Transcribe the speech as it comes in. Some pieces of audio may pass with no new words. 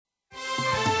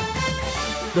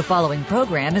The following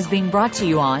program is being brought to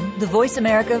you on the Voice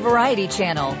America Variety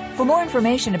Channel. For more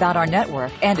information about our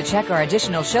network and to check our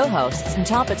additional show hosts and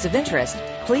topics of interest,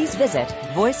 please visit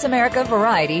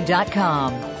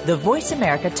voiceamericavariety.com. The Voice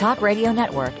America Talk Radio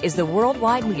Network is the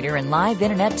worldwide leader in live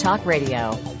Internet talk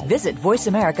radio. Visit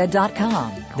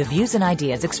voiceamerica.com. The views and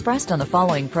ideas expressed on the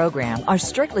following program are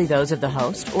strictly those of the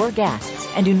host or guests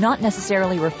and do not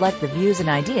necessarily reflect the views and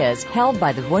ideas held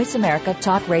by the Voice America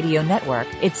Talk Radio Network,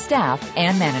 its staff,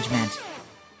 and management.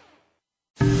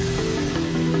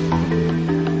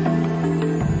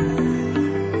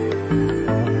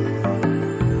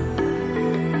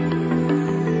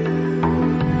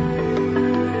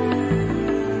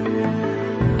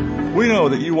 We know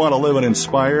that you want to live an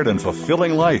inspired and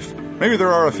fulfilling life. Maybe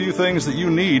there are a few things that you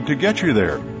need to get you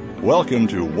there. Welcome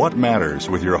to What Matters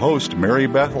with your host, Mary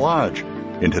Beth Lodge.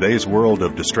 In today's world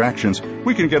of distractions,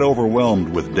 we can get overwhelmed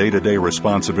with day-to-day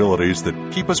responsibilities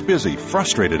that keep us busy,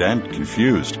 frustrated, and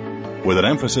confused. With an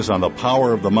emphasis on the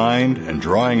power of the mind and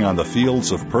drawing on the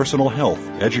fields of personal health,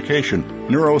 education,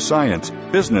 neuroscience,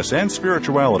 business, and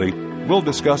spirituality, we'll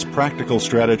discuss practical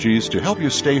strategies to help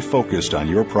you stay focused on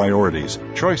your priorities,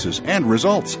 choices, and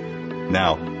results.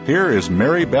 Now, here is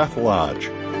Mary Beth Lodge.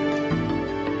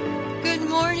 Good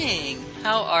morning.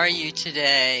 How are you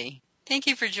today? Thank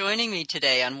you for joining me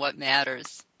today on What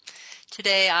Matters.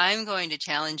 Today, I'm going to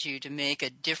challenge you to make a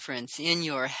difference in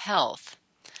your health.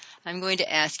 I'm going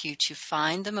to ask you to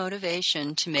find the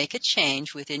motivation to make a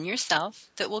change within yourself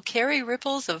that will carry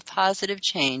ripples of positive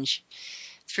change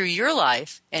through your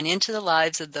life and into the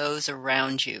lives of those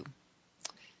around you.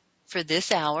 For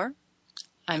this hour,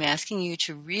 I'm asking you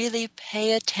to really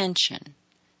pay attention.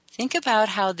 Think about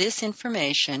how this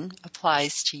information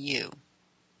applies to you.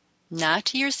 Not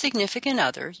to your significant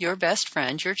other, your best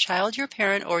friend, your child, your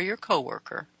parent, or your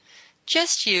coworker.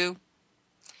 Just you.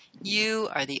 You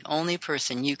are the only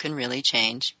person you can really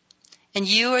change. And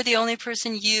you are the only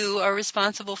person you are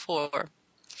responsible for.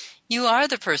 You are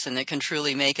the person that can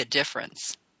truly make a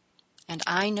difference. And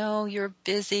I know you're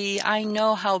busy. I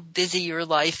know how busy your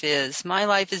life is. My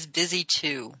life is busy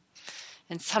too.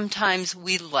 And sometimes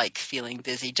we like feeling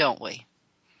busy, don't we?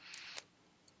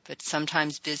 But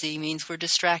sometimes busy means we're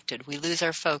distracted. We lose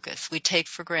our focus. We take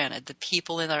for granted the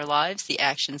people in our lives, the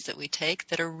actions that we take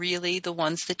that are really the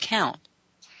ones that count.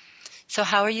 So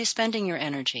how are you spending your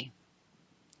energy?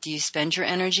 Do you spend your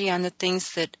energy on the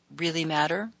things that really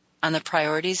matter, on the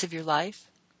priorities of your life?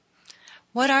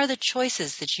 What are the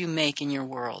choices that you make in your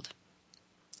world?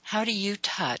 How do you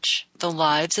touch the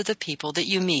lives of the people that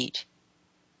you meet?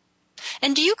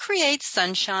 And do you create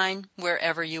sunshine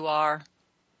wherever you are?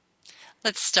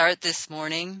 Let's start this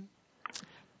morning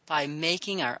by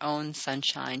making our own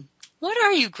sunshine. What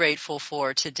are you grateful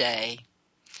for today?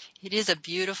 It is a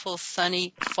beautiful,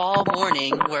 sunny fall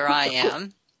morning where I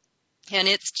am, and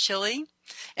it's chilly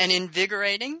and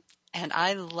invigorating. And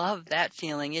I love that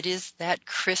feeling. It is that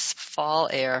crisp fall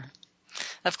air.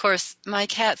 Of course, my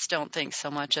cats don't think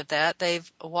so much of that. They've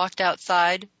walked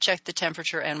outside, checked the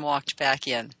temperature, and walked back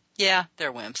in. Yeah,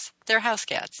 they're wimps. They're house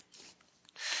cats.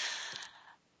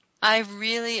 I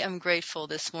really am grateful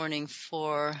this morning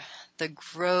for the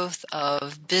growth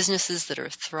of businesses that are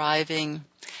thriving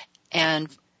and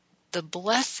the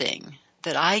blessing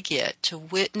that I get to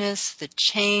witness the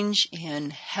change in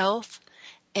health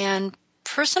and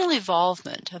personal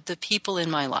involvement of the people in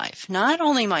my life, not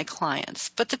only my clients,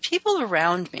 but the people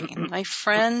around me, my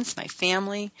friends, my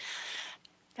family.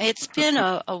 It's been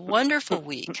a wonderful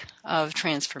week of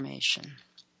transformation.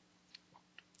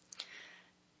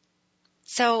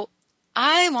 So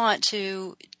I want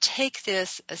to take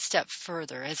this a step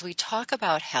further as we talk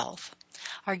about health.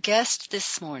 Our guest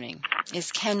this morning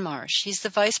is Ken Marsh. He's the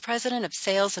Vice President of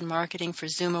Sales and Marketing for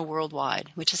Xooma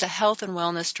Worldwide, which is a health and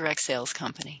wellness direct sales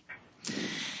company.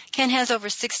 Ken has over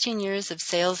 16 years of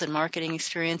sales and marketing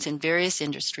experience in various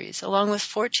industries, along with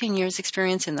 14 years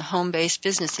experience in the home-based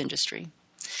business industry.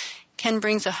 Ken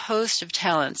brings a host of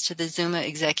talents to the Xooma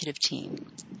executive team.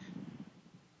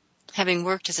 Having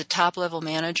worked as a top-level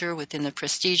manager within the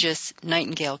prestigious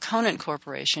Nightingale Conant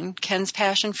Corporation, Ken's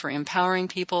passion for empowering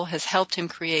people has helped him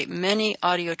create many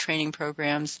audio training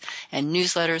programs and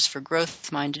newsletters for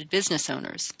growth-minded business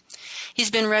owners.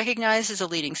 He's been recognized as a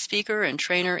leading speaker and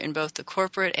trainer in both the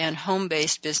corporate and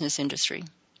home-based business industry.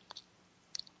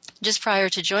 Just prior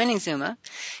to joining Xooma,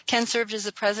 Ken served as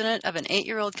the president of an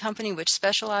 8-year-old company which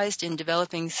specialized in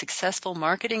developing successful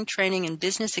marketing, training, and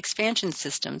business expansion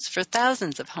systems for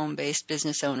thousands of home-based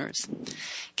business owners.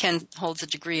 Ken holds a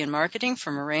degree in marketing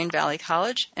from Moraine Valley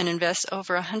College and invests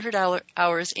over 100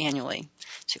 hours annually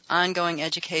to ongoing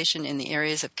education in the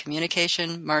areas of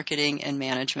communication, marketing, and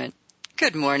management.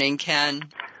 Good morning, Ken.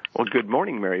 Well, good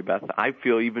morning, Mary Beth. I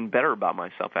feel even better about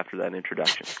myself after that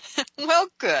introduction. Well,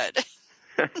 good.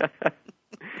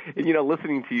 And,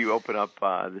 listening to you open up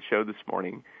the show this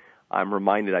morning, I'm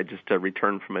reminded I just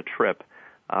returned from a trip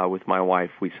with my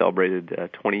wife. We celebrated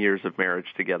 20 years of marriage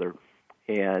together.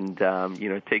 And,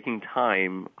 taking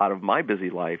time out of my busy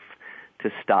life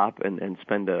to stop and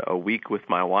spend a week with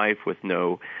my wife with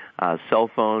no cell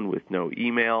phone, with no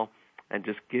email, and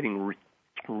just getting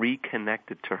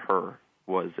reconnected to her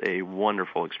was a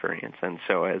wonderful experience. And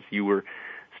so as you were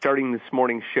starting this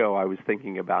morning's show, I was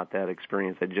thinking about that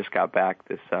experience. I just got back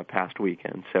this past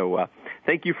weekend. So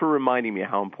thank you for reminding me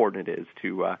how important it is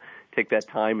to take that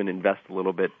time and invest a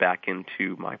little bit back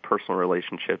into my personal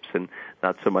relationships and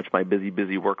not so much my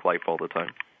busy work life all the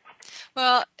time.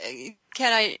 Well,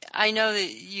 Ken, I know that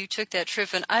you took that trip,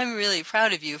 and I'm really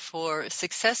proud of you for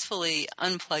successfully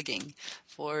unplugging,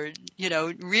 for,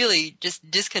 really just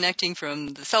disconnecting from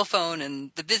the cell phone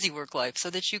and the busy work life so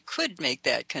that you could make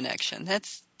that connection.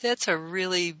 That's a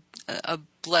really a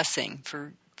blessing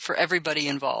for everybody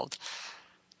involved.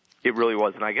 It really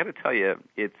was. And I got to tell you,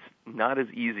 it's not as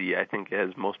easy, I think,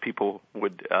 as most people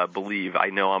would believe. I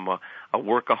know I'm a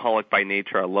workaholic by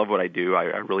nature. I love what I do. I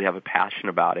really have a passion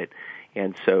about it.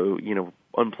 And so,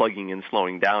 unplugging and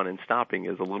slowing down and stopping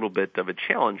is a little bit of a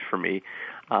challenge for me.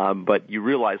 But you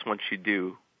realize once you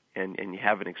do, and you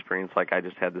have an experience like I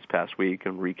just had this past week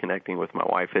and reconnecting with my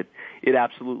wife, it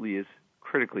absolutely is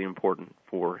critically important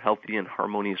for healthy and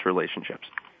harmonious relationships.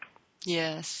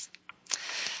 Yes.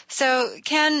 So,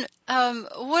 Ken,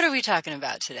 what are we talking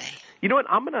about today? You know what?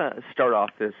 I'm going to start off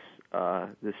this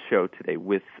show today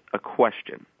with a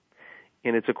question.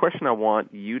 And it's a question I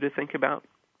want you to think about,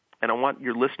 and I want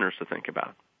your listeners to think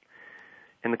about.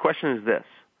 And the question is this: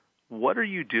 what are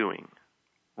you doing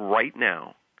right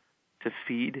now to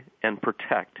feed and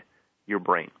protect your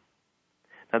brain?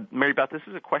 Now, Mary Beth, this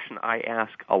is a question I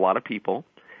ask a lot of people,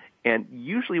 and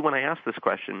usually when I ask this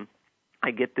question,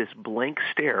 I get this blank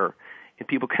stare, and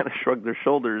people kind of shrug their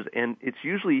shoulders, and it's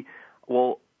usually,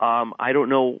 I don't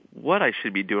know what I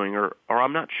should be doing, or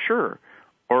I'm not sure,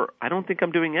 or I don't think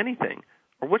I'm doing anything,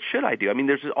 or what should I do? I mean,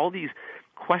 there's all these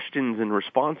questions and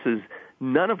responses,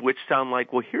 none of which sound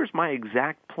like, well, here's my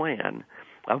exact plan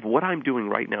of what I'm doing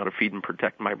right now to feed and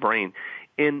protect my brain.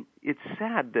 And it's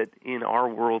sad that in our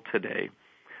world today,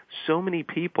 so many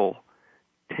people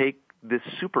take this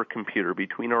supercomputer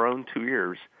between our own two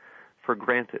ears for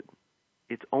granted.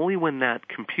 It's only when that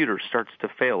computer starts to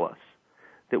fail us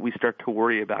that we start to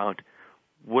worry about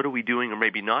what are we doing or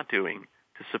maybe not doing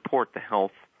to support the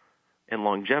health and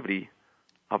longevity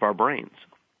of our brains.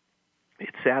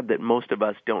 It's sad that most of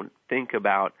us don't think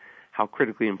about how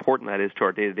critically important that is to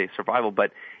our day-to-day survival.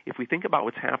 But if we think about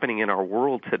what's happening in our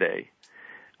world today,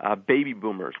 baby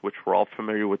boomers, which we're all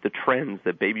familiar with the trends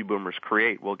that baby boomers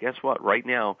create, well, guess what? Right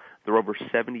now, there are over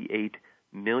 78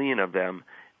 million of them.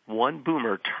 One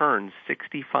boomer turns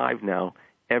 65 now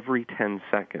every 10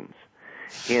 seconds.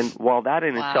 And while that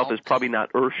in itself is probably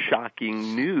not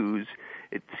earth-shocking news,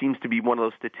 it seems to be one of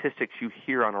those statistics you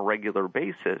hear on a regular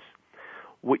basis.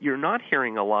 What you're not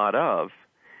hearing a lot of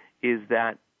is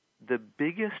that the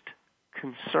biggest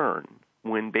concern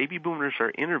when baby boomers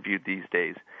are interviewed these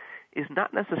days is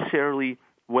not necessarily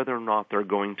whether or not they're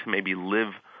going to maybe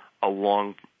live a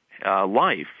long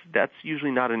life. That's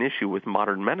usually not an issue with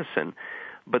modern medicine.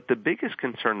 But the biggest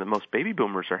concern that most baby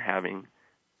boomers are having,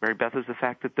 Mary Beth, is the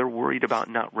fact that they're worried about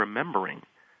not remembering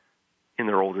in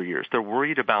their older years. They're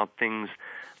worried about things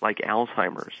like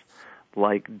Alzheimer's,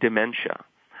 like dementia.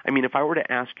 I mean, if I were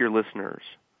to ask your listeners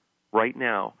right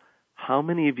now, how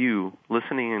many of you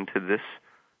listening into this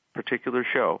particular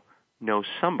show know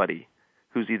somebody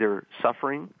who's either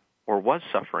suffering or was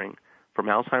suffering from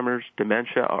Alzheimer's,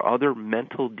 dementia, or other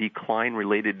mental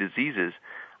decline-related diseases,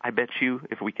 I bet you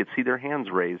if we could see their hands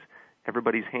raised,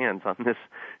 everybody's hands on this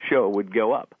show would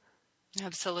go up.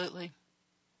 Absolutely.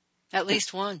 At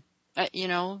least one.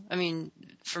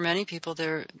 For many people,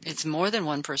 it's more than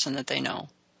one person that they know.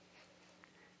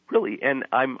 Really, and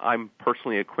I'm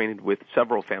personally acquainted with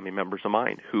several family members of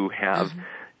mine who have,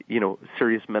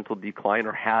 serious mental decline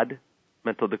or had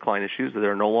mental decline issues that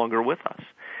are no longer with us.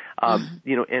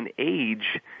 And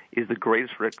age is the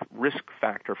greatest risk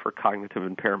factor for cognitive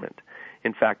impairment.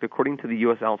 In fact, according to the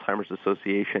U.S. Alzheimer's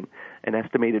Association, an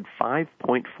estimated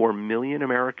 5.4 million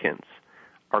Americans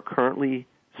are currently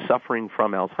suffering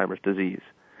from Alzheimer's disease.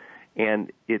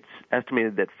 And it's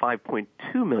estimated that 5.2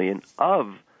 million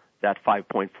of that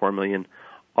 5.4 million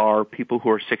are people who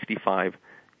are 65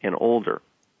 and older.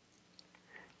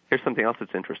 Here's something else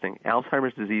that's interesting.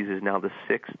 Alzheimer's disease is now the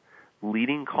sixth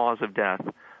leading cause of death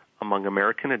among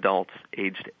American adults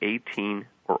aged 18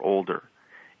 or older.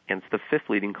 and it's the fifth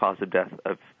leading cause of death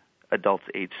of adults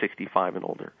age 65 and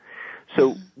older.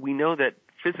 So we know that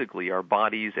physically our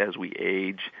bodies, as we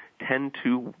age, tend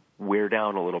to wear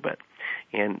down a little bit.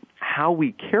 And how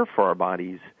we care for our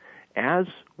bodies as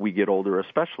we get older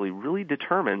especially really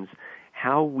determines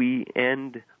how we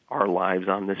end our lives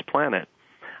on this planet.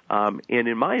 And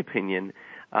in my opinion,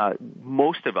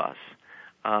 most of us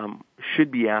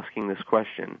should be asking this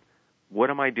question: what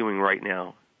am I doing right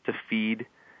now to feed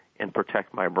and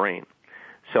protect my brain?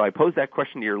 So I pose that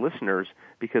question to your listeners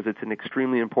because it's an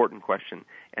extremely important question.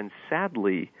 And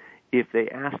sadly, if they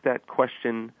ask that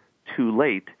question too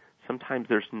late, sometimes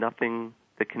there's nothing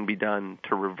that can be done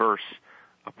to reverse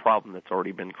a problem that's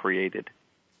already been created.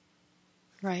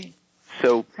 Right.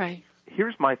 So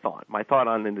here's my thought. My thought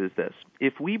on it is this.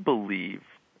 If we believe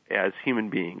as human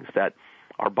beings that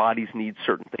our bodies need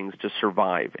certain things to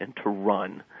survive and to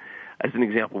run, as an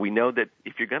example, we know that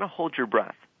if you're going to hold your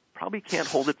breath, probably can't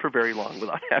hold it for very long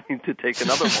without having to take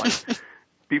another one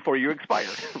before you expire.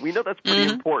 We know that's pretty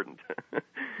important.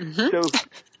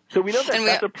 So we know that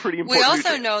that's a pretty important We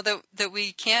also know that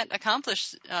we can't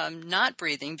accomplish not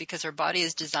breathing because our body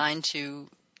is designed to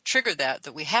trigger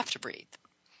that we have to breathe.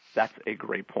 That's a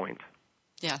great point.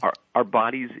 Yeah. Our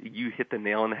bodies, you hit the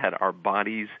nail on the head. Our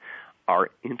bodies are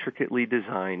intricately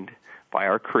designed by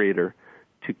our Creator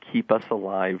to keep us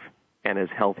alive and as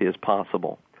healthy as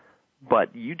possible.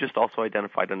 But you just also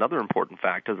identified another important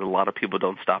factor that a lot of people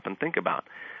don't stop and think about.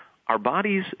 Our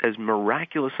bodies, as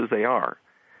miraculous as they are,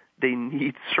 they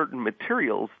need certain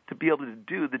materials to be able to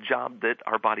do the job that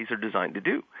our bodies are designed to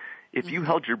do. If you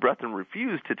held your breath and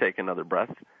refused to take another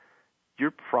breath,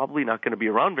 you're probably not going to be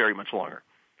around very much longer.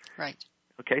 Right.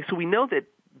 Okay, so we know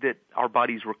that our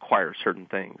bodies require certain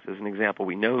things. As an example,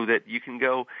 we know that you can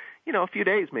go, a few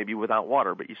days maybe without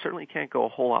water, but you certainly can't go a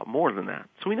whole lot more than that.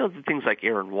 So we know that things like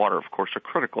air and water, of course, are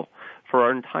critical for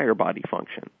our entire body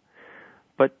function.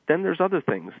 But then there's other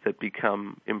things that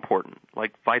become important,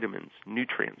 like vitamins,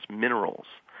 nutrients, minerals.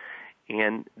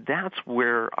 And that's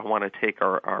where I want to take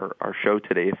our show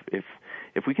today.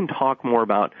 If we can talk more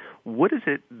about what is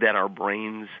it that our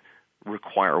brains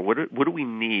require, what do we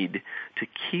need to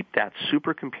keep that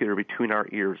supercomputer between our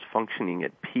ears functioning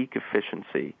at peak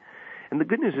efficiency. And the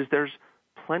good news is there's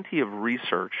plenty of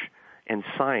research and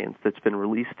science that's been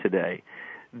released today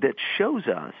that shows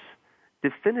us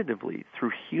definitively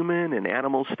through human and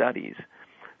animal studies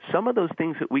some of those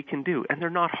things that we can do, and they're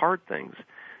not hard things,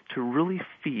 to really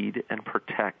feed and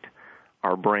protect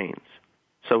our brains.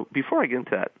 So before I get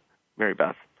into that, Mary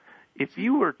Beth, if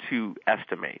you were to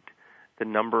estimate the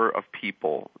number of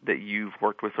people that you've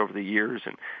worked with over the years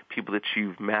and people that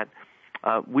you've met,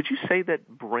 would you say that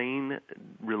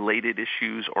brain-related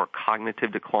issues or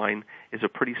cognitive decline is a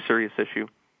pretty serious issue?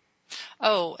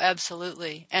 Oh,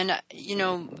 absolutely. And,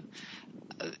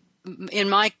 in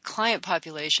my client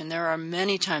population, there are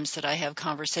many times that I have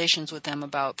conversations with them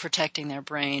about protecting their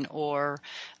brain or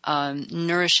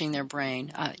nourishing their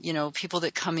brain. People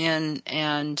that come in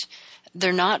and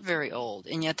they're not very old,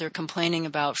 and yet they're complaining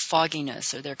about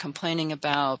fogginess, or they're complaining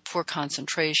about poor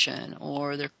concentration,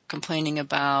 or they're complaining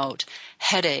about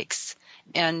headaches.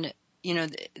 And,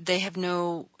 they have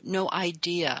no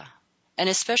idea. And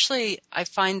especially I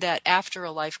find that after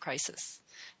a life crisis,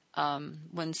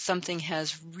 when something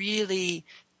has really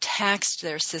taxed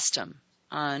their system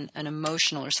on an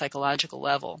emotional or psychological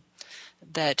level,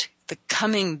 that the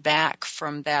coming back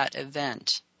from that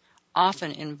event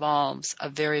often involves a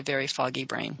very, very foggy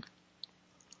brain.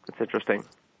 That's interesting.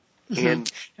 And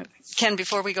Ken,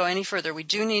 before we go any further, we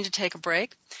do need to take a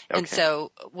break. Okay. And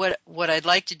so what I'd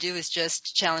like to do is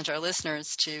just challenge our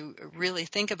listeners to really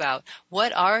think about,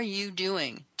 what are you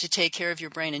doing to take care of your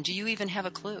brain? And do you even have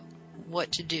a clue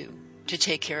what to do to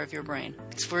take care of your brain?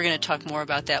 Because we're going to talk more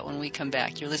about that when we come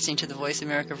back. You're listening to the Voice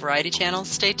America Variety Channel.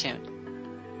 Stay tuned.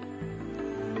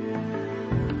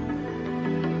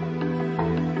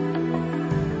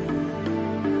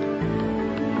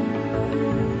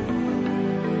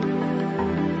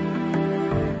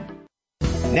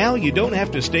 Now you don't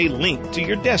have to stay linked to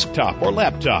your desktop or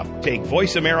laptop. Take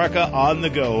Voice America on the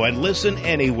go and listen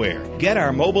anywhere. Get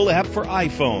our mobile app for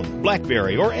iPhone,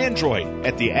 BlackBerry, or Android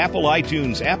at the Apple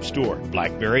iTunes App Store,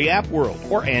 BlackBerry App World,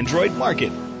 or Android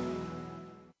Market.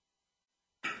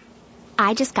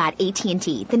 I just got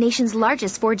AT&T, the nation's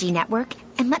largest 4G network,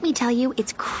 and let me tell you,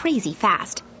 it's crazy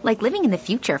fast. Like living in the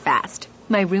future fast.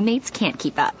 My roommates can't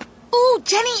keep up. Ooh,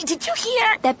 Jenny, did you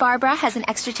hear that Barbara has an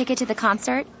extra ticket to the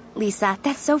concert? Lisa,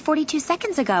 that's so 42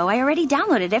 seconds ago. I already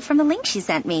downloaded it from the link she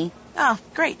sent me. Oh,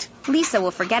 great. Lisa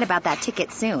will forget about that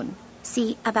ticket soon.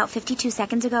 See, about 52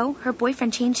 seconds ago, her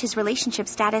boyfriend changed his relationship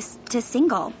status to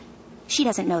single. She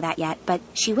doesn't know that yet, but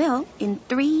she will in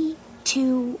 3,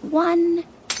 2, 1.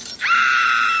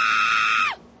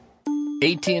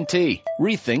 AT&T.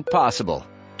 Rethink possible.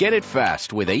 Get it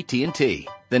fast with AT&T,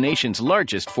 the nation's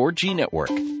largest 4G network.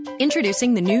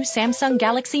 Introducing the new Samsung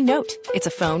Galaxy Note. It's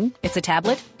a phone, it's a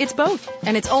tablet, it's both,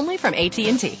 and it's only from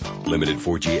AT&T. Limited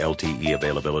 4G LTE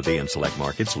availability in select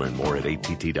markets. Learn more at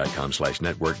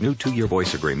att.com/network. New 2-year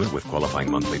voice agreement with qualifying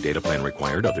monthly data plan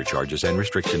required. Other charges and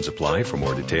restrictions apply. For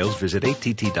more details, visit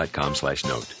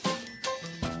att.com/note.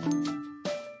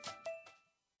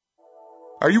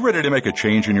 Are you ready to make a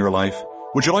change in your life?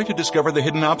 Would you like to discover the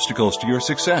hidden obstacles to your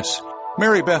success?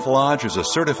 Mary Beth Lodge is a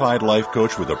certified life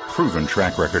coach with a proven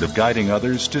track record of guiding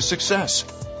others to success.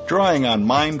 Drawing on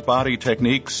mind-body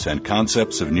techniques and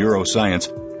concepts of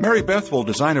neuroscience, Mary Beth will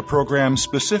design a program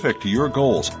specific to your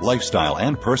goals, lifestyle,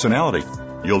 and personality.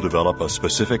 You'll develop a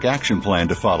specific action plan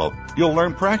to follow. You'll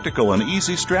learn practical and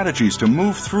easy strategies to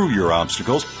move through your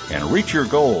obstacles and reach your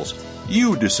goals.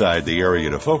 You decide the area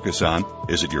to focus on.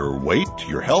 Is it your weight,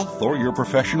 your health, or your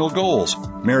professional goals?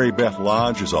 Mary Beth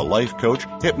Lodge is a life coach,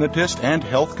 hypnotist, and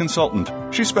health consultant.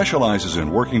 She specializes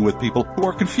in working with people who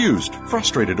are confused,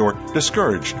 frustrated, or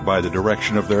discouraged by the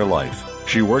direction of their life.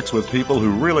 She works with people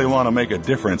who really want to make a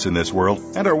difference in this world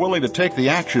and are willing to take the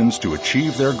actions to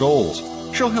achieve their goals.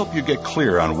 She'll help you get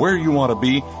clear on where you want to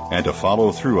be and to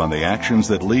follow through on the actions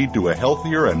that lead to a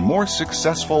healthier and more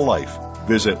successful life.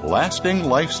 Visit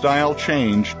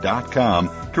lastinglifestylechange.com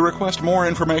to request more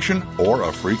information or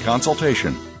a free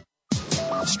consultation.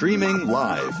 Streaming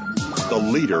live, the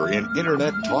leader in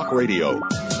Internet Talk Radio,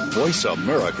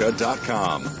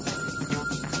 voiceamerica.com.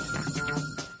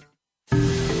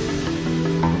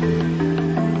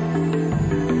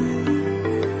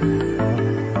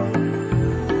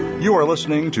 You are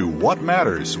listening to What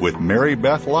Matters with Mary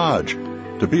Beth Lodge.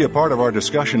 To be a part of our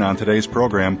discussion on today's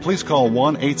program, please call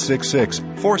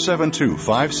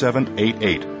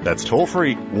 1-866-472-5788. That's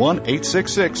toll-free,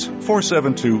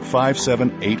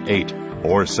 1-866-472-5788.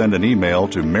 Or send an email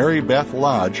to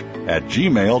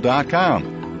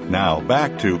marybethlodge@gmail.com. Now,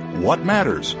 back to What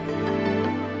Matters.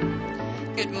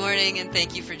 Good morning, and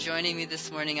thank you for joining me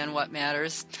this morning on What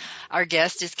Matters. Our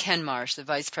guest is Ken Marsh, the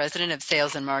Vice President of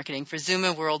Sales and Marketing for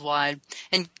Xooma Worldwide.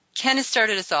 And Ken has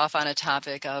started us off on a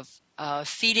topic of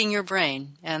feeding your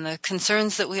brain and the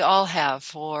concerns that we all have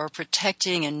for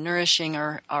protecting and nourishing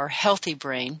our healthy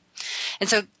brain. And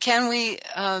so, Ken, we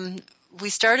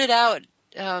started out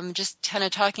just kind of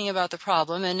talking about the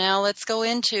problem, and now let's go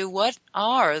into what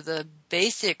are the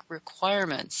basic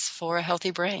requirements for a healthy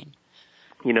brain.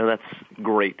 You know, that's a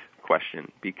great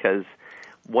question, because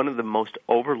one of the most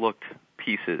overlooked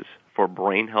pieces for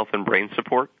brain health and brain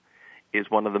support is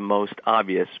one of the most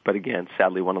obvious, but again,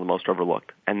 sadly, one of the most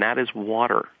overlooked, and that is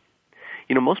water.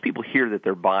 You know, most people hear that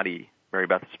their body, Mary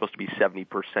Beth, is supposed to be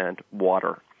 70%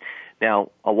 water.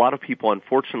 Now, a lot of people,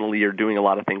 unfortunately, are doing a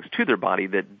lot of things to their body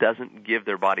that doesn't give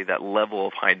their body that level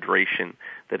of hydration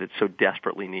that it so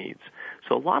desperately needs.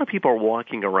 So a lot of people are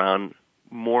walking around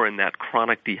more in that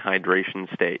chronic dehydration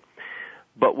state.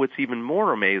 But what's even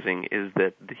more amazing is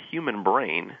that the human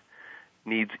brain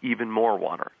needs even more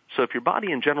water. So if your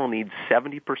body in general needs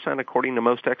 70%, according to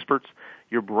most experts,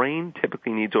 your brain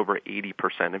typically needs over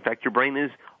 80%. In fact, your brain is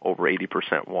over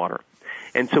 80% water.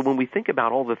 And so when we think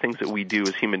about all the things that we do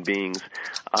as human beings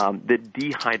that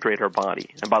dehydrate our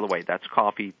body, and by the way, that's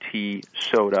coffee, tea,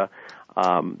 soda,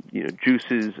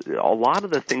 juices, a lot of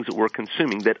the things that we're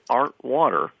consuming that aren't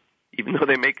water, even though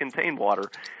they may contain water,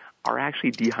 are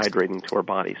actually dehydrating to our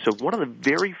body. So one of the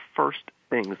very first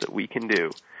things that we can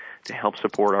do to help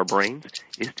support our brains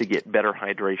is to get better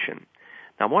hydration.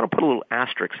 Now, I want to put a little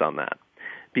asterisk on that,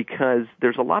 because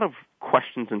there's a lot of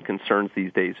questions and concerns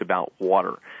these days about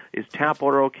water. Is tap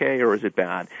water okay, or is it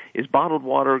bad? Is bottled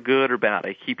water good or bad?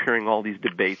 I keep hearing all these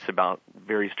debates about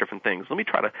various different things. Let me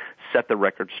try to set the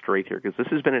record straight here, because this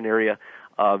has been an area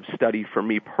of study for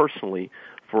me personally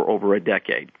for over a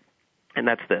decade. And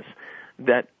that's this,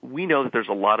 that we know that there's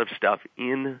a lot of stuff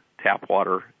in tap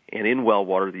water and in well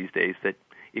water these days that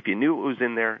if you knew what was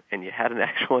in there and you had an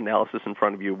actual analysis in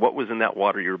front of you, what was in that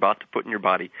water you're about to put in your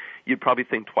body, you'd probably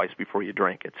think twice before you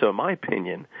drank it. So in my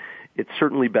opinion, it's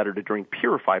certainly better to drink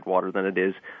purified water than it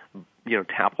is,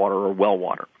 tap water or well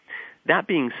water. That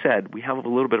being said, we have a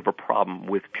little bit of a problem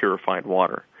with purified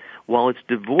water. While it's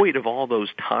devoid of all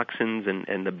those toxins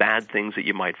and the bad things that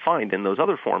you might find in those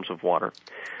other forms of water,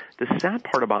 the sad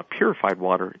part about purified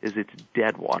water is it's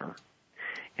dead water.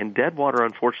 And dead water,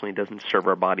 unfortunately, doesn't serve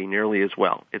our body nearly as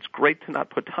well. It's great to not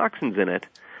put toxins in it,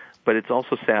 But it's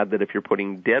also sad that if you're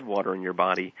putting dead water in your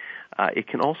body, it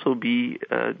can also be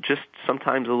just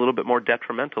sometimes a little bit more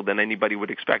detrimental than anybody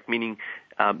would expect, meaning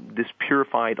this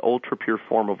purified, ultra-pure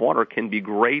form of water can be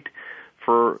great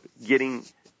for getting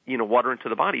water into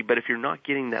the body, but if you're not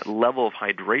getting that level of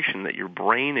hydration that your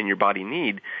brain and your body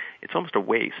need, it's almost a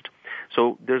waste.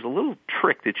 So there's a little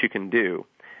trick that you can do.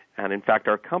 And in fact,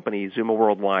 our company, Xooma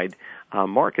Worldwide,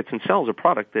 markets and sells a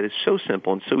product that is so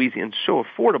simple and so easy and so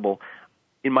affordable.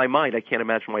 In my mind, I can't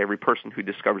imagine why every person who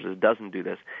discovers it doesn't do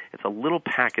this. It's a little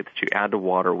packet that you add to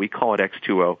water. We call it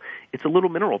X2O. It's a little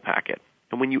mineral packet.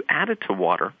 And when you add it to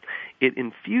water, it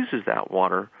infuses that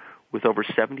water with over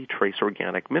 70 trace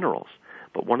organic minerals.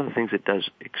 But one of the things it does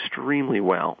extremely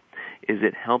well is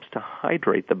it helps to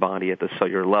hydrate the body at the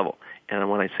cellular level. And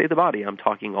when I say the body, I'm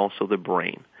talking also the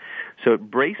brain. So it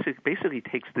basically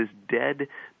takes this dead,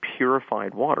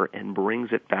 purified water and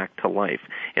brings it back to life.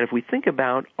 And if we think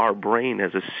about our brain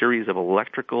as a series of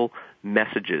electrical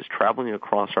messages traveling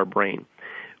across our brain,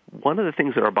 one of the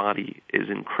things that our body is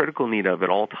in critical need of at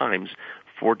all times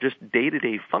for just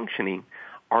day-to-day functioning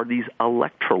are these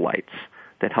electrolytes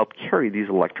that help carry these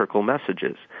electrical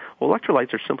messages. Well,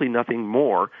 electrolytes are simply nothing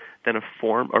more than a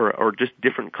form or just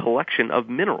different collection of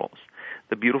minerals.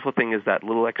 The beautiful thing is that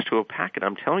little X2O packet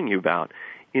I'm telling you about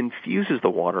infuses the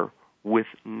water with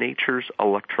nature's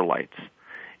electrolytes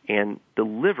and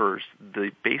delivers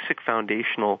the basic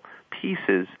foundational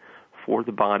pieces for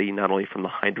the body, not only from the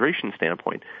hydration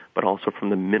standpoint, but also from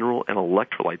the mineral and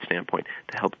electrolyte standpoint,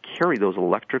 to help carry those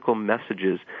electrical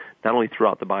messages not only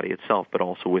throughout the body itself, but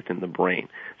also within the brain.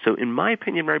 So in my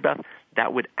opinion, Mary Beth,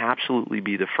 that would absolutely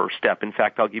be the first step. In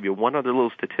fact, I'll give you one other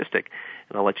little statistic,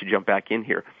 and I'll let you jump back in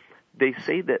here. They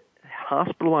say that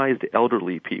hospitalized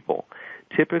elderly people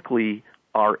typically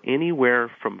are anywhere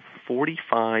from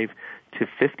 45 to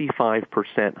 55%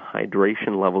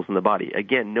 hydration levels in the body.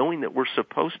 Again, knowing that we're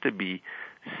supposed to be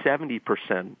 70%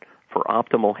 for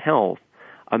optimal health,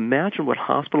 imagine what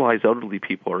hospitalized elderly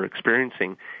people are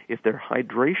experiencing if their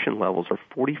hydration levels are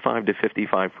 45 to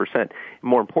 55%.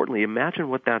 More importantly, imagine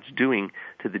what that's doing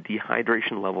to the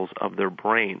dehydration levels of their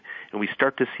brain. And we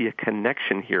start to see a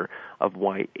connection here of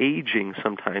why aging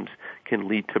sometimes can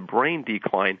lead to brain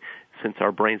decline, since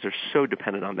our brains are so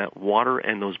dependent on that water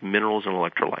and those minerals and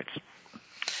electrolytes.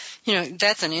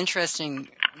 That's an interesting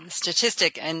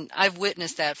statistic, and I've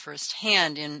witnessed that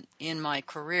firsthand in my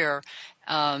career,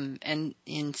 and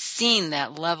in seeing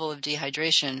that level of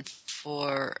dehydration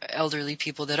for elderly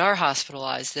people that are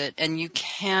hospitalized, and you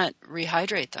can't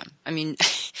rehydrate them. I mean,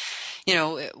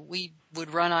 we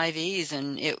would run IVs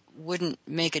and it wouldn't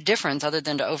make a difference other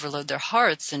than to overload their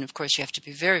hearts. And of course you have to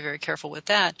be very, very careful with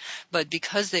that. But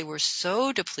because they were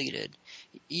so depleted,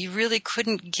 you really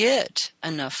couldn't get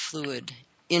enough fluid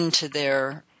into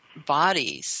their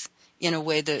bodies in a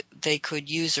way that they could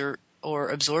use or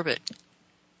absorb it.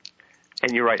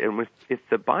 And you're right. And if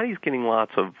the body's getting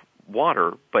lots of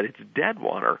water, but it's dead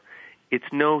water, it's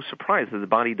no surprise that the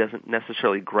body doesn't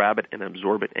necessarily grab it and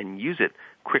absorb it and use it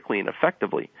quickly and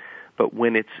effectively. But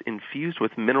when it's infused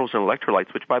with minerals and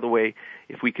electrolytes, which, by the way,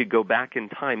 if we could go back in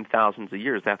time thousands of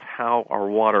years, that's how our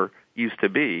water used to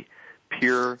be,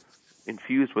 pure,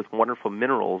 infused with wonderful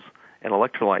minerals and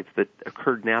electrolytes that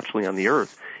occurred naturally on the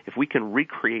earth. If we can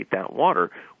recreate that water,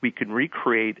 we can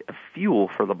recreate a fuel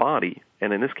for the body,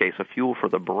 and in this case, a fuel for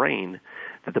the brain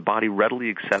that the body readily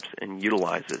accepts and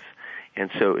utilizes. And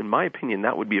so, in my opinion,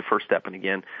 that would be a first step. And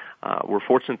again, we're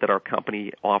fortunate that our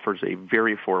company offers a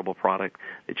very affordable product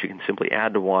that you can simply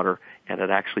add to water, and it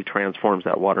actually transforms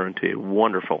that water into a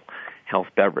wonderful health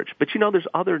beverage. But there's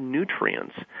other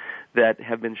nutrients that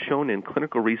have been shown in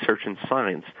clinical research and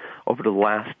science over the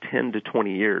last 10 to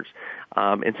 20 years,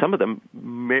 and some of them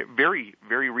very,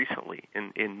 very recently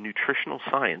in nutritional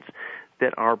science,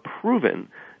 that are proven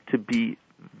to be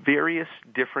various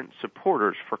different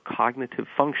supporters for cognitive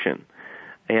function.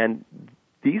 And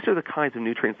these are the kinds of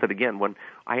nutrients that, again, when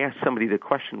I ask somebody the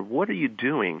question, what are you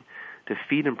doing to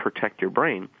feed and protect your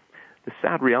brain? The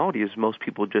sad reality is most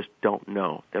people just don't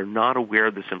know. They're not aware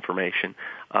of this information,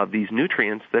 of these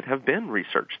nutrients that have been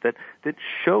researched, that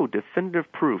show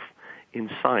definitive proof in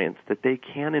science that they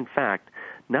can, in fact,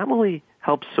 not only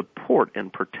help support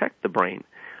and protect the brain,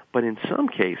 but in some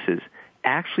cases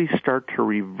actually start to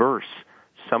reverse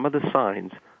some of the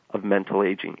signs of mental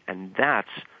aging. And that's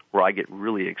where I get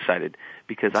really excited,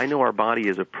 because I know our body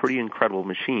is a pretty incredible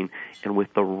machine, and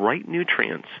with the right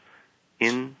nutrients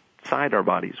inside our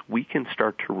bodies, we can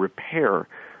start to repair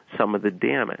some of the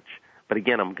damage. But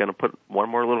again, I'm going to put one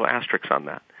more little asterisk on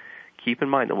that. Keep in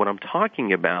mind that what I'm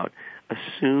talking about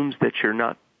assumes that you're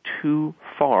not too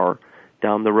far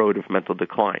down the road of mental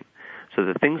decline. So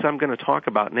the things I'm going to talk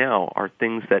about now are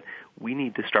things that we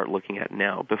need to start looking at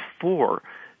now before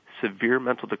severe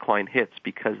mental decline hits,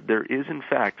 because there is, in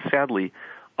fact, sadly,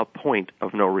 a point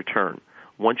of no return.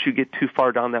 Once you get too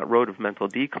far down that road of mental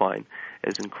decline,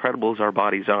 as incredible as our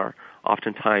bodies are,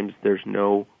 oftentimes there's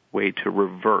no way to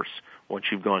reverse once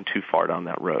you've gone too far down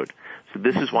that road. So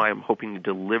this is why I'm hoping to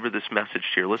deliver this message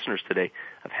to your listeners today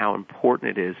of how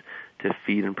important it is to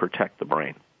feed and protect the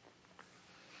brain.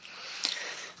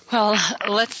 Well,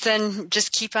 let's then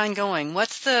just keep on going.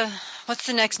 What's the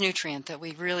next nutrient that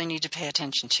we really need to pay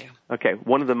attention to? Okay,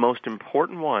 one of the most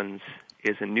important ones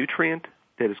is a nutrient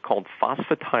that is called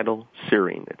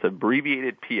phosphatidylserine. It's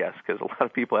abbreviated PS because a lot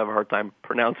of people have a hard time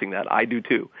pronouncing that. I do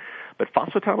too. But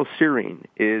phosphatidylserine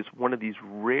is one of these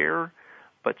rare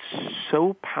but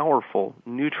so powerful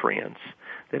nutrients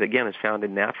that, again, is found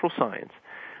in natural science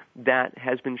that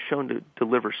has been shown to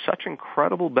deliver such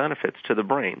incredible benefits to the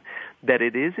brain that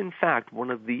it is, in fact, one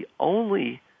of the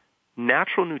only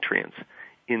natural nutrients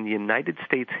in the United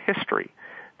States history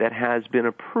that has been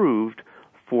approved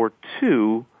for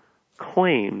 2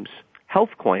 claims, health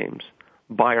claims,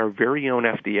 by our very own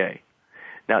FDA.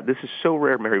 Now, this is so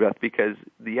rare, Mary Beth, because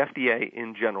the FDA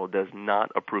in general does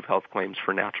not approve health claims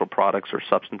for natural products or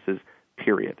substances,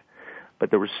 period.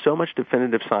 But there was so much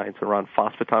definitive science around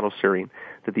phosphatidylserine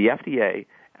that the FDA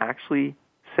actually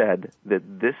said that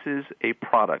this is a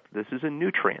product, this is a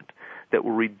nutrient that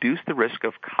will reduce the risk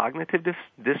of cognitive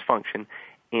dysfunction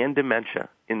and dementia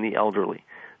in the elderly.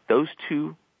 Those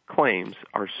 2 claims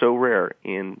are so rare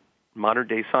in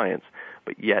modern-day science,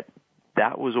 but yet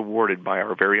that was awarded by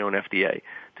our very own FDA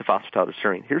to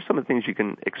phosphatidylserine. Here's some of the things you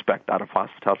can expect out of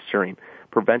phosphatidylserine.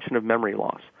 Prevention of memory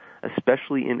loss,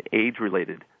 especially in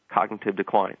age-related cognitive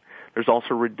decline. There's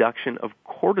also reduction of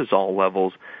cortisol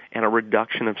levels and a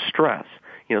reduction of stress.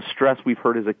 You know, stress we've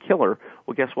heard is a killer.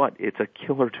 Well, guess what? It's a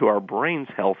killer to our brain's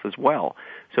health as well.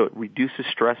 So it reduces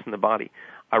stress in the body.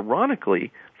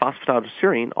 Ironically,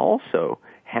 phosphatidylserine also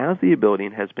has the ability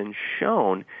and has been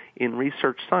shown in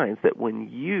research science that when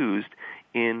used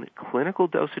in clinical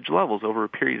dosage levels over a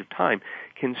period of time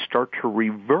can start to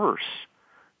reverse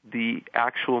the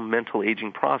actual mental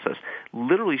aging process,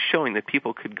 literally showing that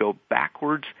people could go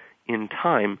backwards in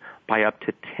time by up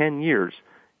to 10 years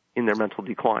in their mental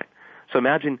decline. So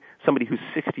imagine somebody who's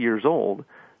 60 years old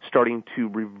starting to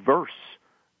reverse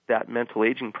that mental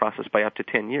aging process by up to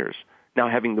 10 years, now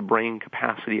having the brain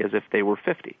capacity as if they were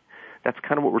 50. That's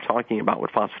kind of what we're talking about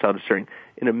with phosphatidylserine,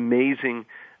 an amazing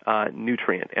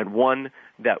nutrient, and one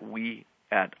that we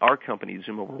at our company,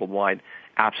 Xooma Worldwide,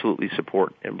 absolutely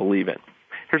support and believe in.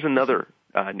 Here's another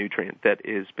nutrient that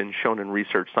has been shown in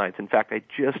research science. In fact, I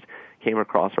just came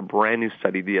across a brand new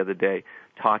study the other day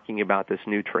talking about this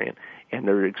nutrient, and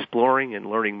they're exploring and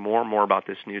learning more and more about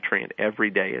this nutrient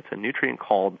every day. It's a nutrient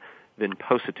called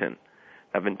vinpocetine.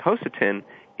 Now, vinpocetine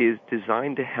is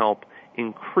designed to help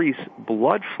increase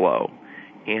blood flow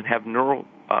and have neural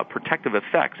protective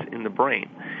effects in the brain.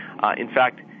 In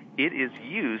fact, it is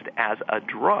used as a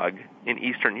drug in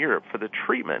Eastern Europe for the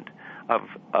treatment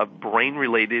of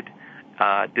brain-related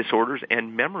disorders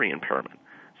and memory impairment.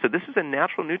 So this is a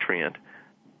natural nutrient,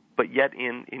 but yet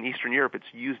in Eastern Europe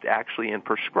it's used actually and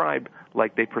prescribed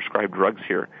like they prescribe drugs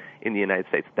here in the United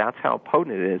States. That's how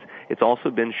potent it is. It's also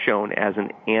been shown as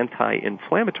an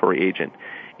anti-inflammatory agent,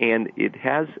 and it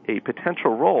has a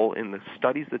potential role in the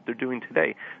studies that they're doing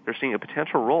today. They're seeing a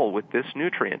potential role with this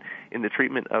nutrient in the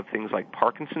treatment of things like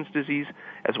Parkinson's disease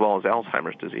as well as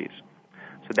Alzheimer's disease.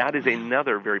 So that is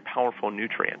another very powerful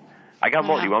nutrient. I got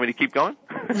more. Do you want me to keep going?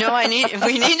 No, we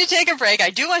need to take a break. I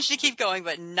do want you to keep going,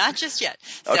 but not just yet.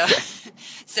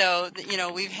 So,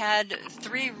 we've had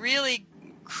 3 really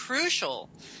crucial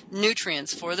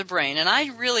nutrients for the brain, and I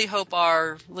really hope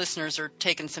our listeners are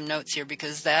taking some notes here,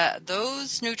 because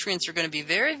those nutrients are going to be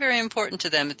very, very important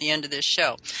to them at the end of this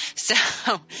show.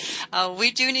 So we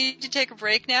do need to take a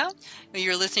break now.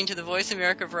 You're listening to the Voice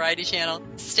America Variety Channel.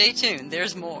 Stay tuned.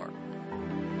 There's more.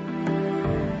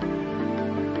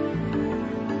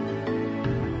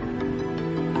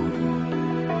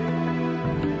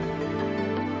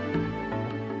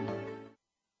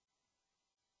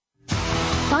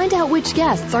 Find out which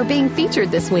guests are being featured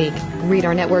this week. Read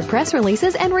our network press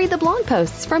releases and read the blog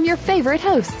posts from your favorite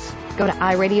hosts. Go to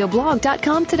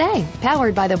iradioblog.com today,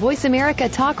 powered by the Voice America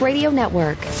Talk Radio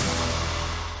Network.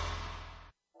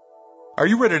 Are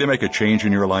you ready to make a change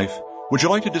in your life? Would you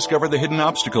like to discover the hidden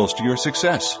obstacles to your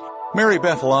success? Mary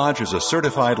Beth Lodge is a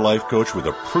certified life coach with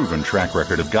a proven track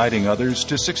record of guiding others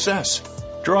to success.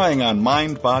 Drawing on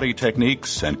mind-body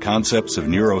techniques and concepts of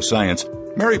neuroscience,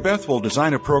 Mary Beth will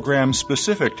design a program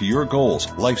specific to your goals,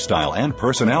 lifestyle, and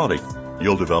personality.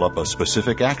 You'll develop a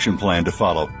specific action plan to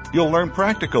follow. You'll learn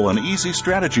practical and easy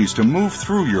strategies to move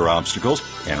through your obstacles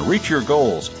and reach your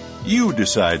goals. You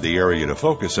decide the area to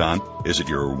focus on. Is it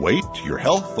your weight, your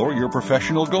health, or your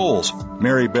professional goals?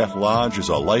 Mary Beth Lodge is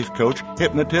a life coach,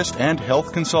 hypnotist, and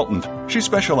health consultant. She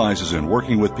specializes in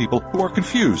working with people who are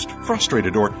confused,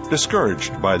 frustrated, or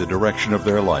discouraged by the direction of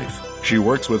their life. She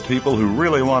works with people who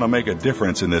really want to make a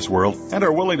difference in this world and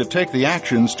are willing to take the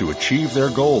actions to achieve their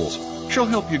goals. She'll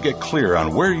help you get clear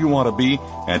on where you want to be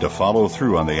and to follow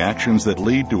through on the actions that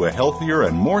lead to a healthier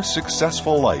and more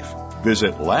successful life.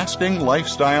 Visit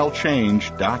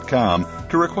lastinglifestylechange.com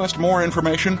to request more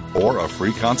information or a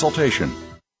free consultation.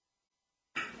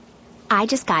 I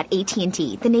just got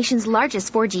AT&T, the nation's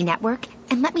largest 4G network,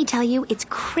 and let me tell you, it's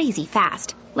crazy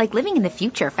fast. Like living in the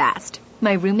future fast.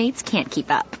 My roommates can't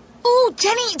keep up. Ooh,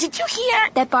 Jenny, did you hear?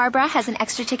 That Barbara has an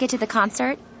extra ticket to the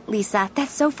concert? Lisa,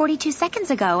 that's so 42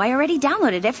 seconds ago. I already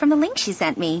downloaded it from the link she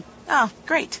sent me. Oh,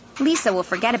 great. Lisa will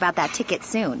forget about that ticket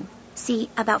soon. See,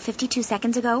 about 52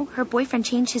 seconds ago, her boyfriend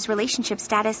changed his relationship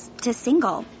status to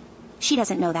single. She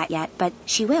doesn't know that yet, but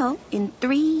she will in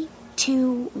 3,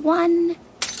 2, 1...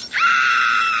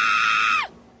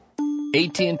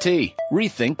 AT&T.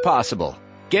 Rethink possible.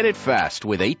 Get it fast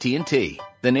with AT&T,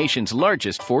 the nation's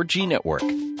largest 4G network.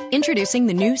 Introducing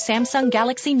the new Samsung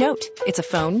Galaxy Note. It's a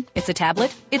phone, it's a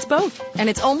tablet, it's both, and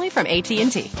it's only from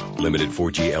AT&T. Limited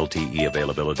 4G LTE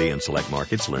availability in select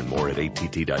markets. Learn more at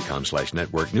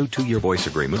att.com/network. New 2-year voice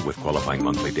agreement with qualifying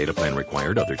monthly data plan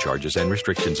required. Other charges and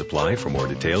restrictions apply. For more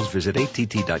details, visit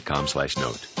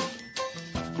att.com/note.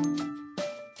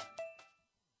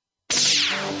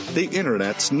 The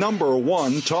Internet's number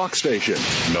one talk station.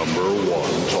 Number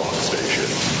one talk station.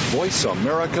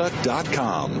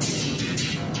 VoiceAmerica.com.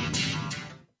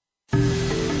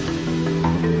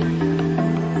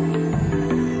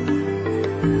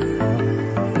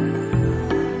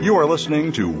 You are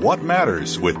listening to What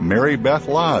Matters with Mary Beth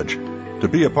Lodge. To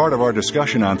be a part of our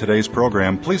discussion on today's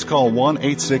program, please call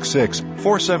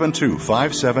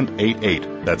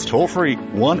 1-866-472-5788. That's toll free,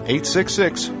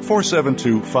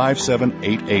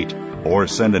 1-866-472-5788. Or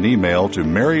send an email to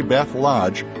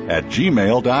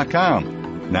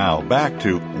marybethlodge@gmail.com. Now back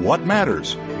to What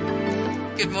Matters.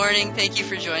 Good morning. Thank you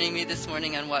for joining me this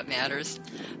morning on What Matters.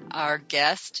 Our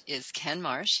guest is Ken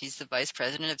Marsh. He's the Vice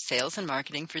President of Sales and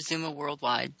Marketing for Xooma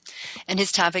Worldwide. And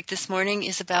his topic this morning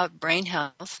is about brain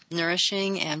health,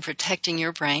 nourishing and protecting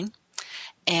your brain.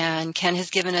 And Ken has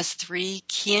given us 3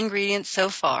 key ingredients so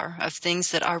far of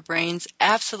things that our brains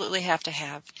absolutely have to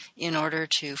have in order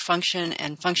to function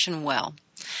and function well.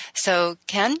 So,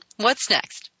 Ken, what's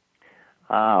next?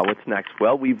 What's next?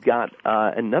 Well, we've got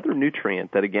another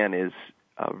nutrient that, again, is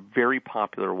a very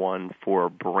popular one for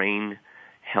brain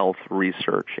health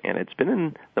research, and it's been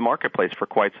in the marketplace for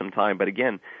quite some time. But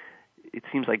again, it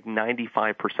seems like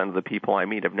 95% of the people I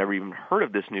meet have never even heard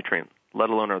of this nutrient, let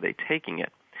alone are they taking it.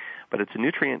 But it's a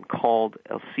nutrient called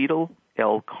acetyl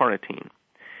L-carnitine.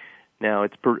 Now,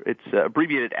 it's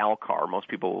abbreviated Alcar. Most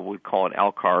people would call it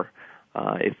Alcar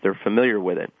if they're familiar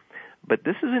with it. But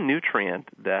this is a nutrient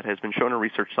that has been shown in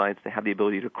research science to have the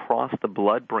ability to cross the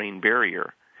blood-brain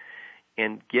barrier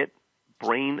and get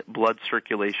brain blood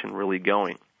circulation really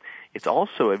going. It's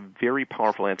also a very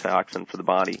powerful antioxidant for the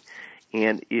body,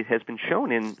 and it has been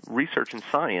shown in research and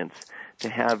science to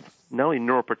have not only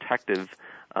neuroprotective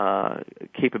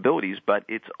capabilities, but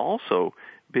it's also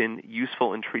been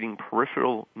useful in treating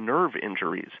peripheral nerve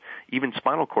injuries, even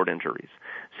spinal cord injuries.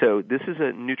 So this is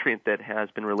a nutrient that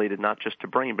has been related not just to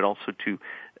brain, but also to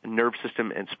nerve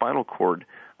system and spinal cord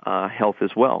health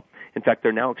as well. In fact,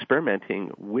 they're now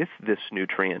experimenting with this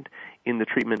nutrient in the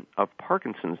treatment of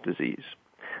Parkinson's disease.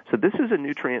 So this is a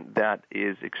nutrient that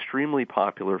is extremely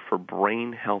popular for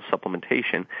brain health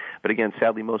supplementation, but again,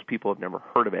 sadly, most people have never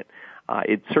heard of it.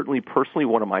 It's certainly personally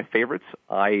one of my favorites.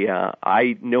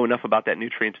 I know enough about that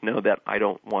nutrient to know that I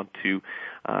don't want to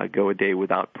go a day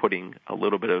without putting a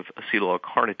little bit of acetyl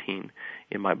L-carnitine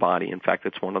in my body. In fact,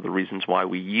 it's one of the reasons why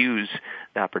we use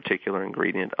that particular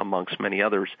ingredient amongst many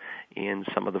others in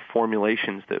some of the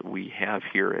formulations that we have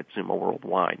here at Xooma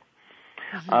Worldwide.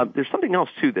 Mm-hmm. There's something else,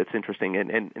 too, that's interesting,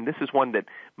 and this is one that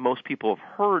most people have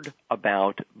heard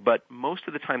about, but most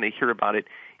of the time they hear about it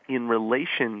in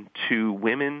relation to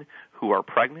women who are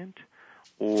pregnant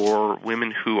or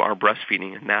women who are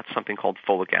breastfeeding, and that's something called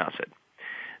folic acid.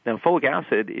 Now, folic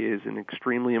acid is an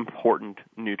extremely important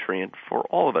nutrient for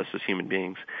all of us as human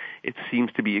beings. It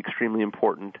seems to be extremely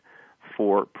important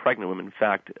for pregnant women. In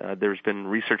fact, there's been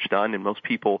research done, and most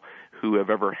people who have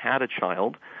ever had a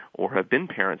child or have been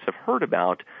parents have heard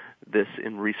about this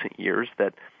in recent years,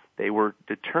 that they were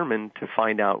determined to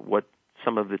find out what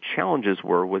some of the challenges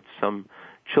were with some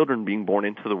children being born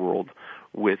into the world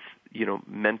with,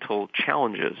 mental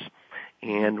challenges.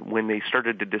 And when they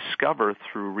started to discover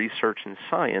through research and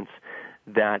science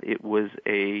that it was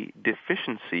a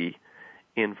deficiency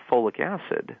in folic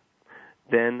acid,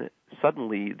 then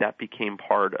suddenly that became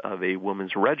part of a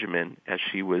woman's regimen as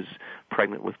she was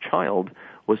pregnant with child,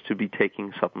 was to be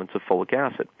taking supplements of folic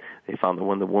acid. They found that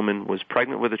when the woman was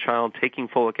pregnant with a child taking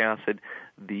folic acid,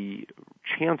 the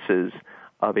chances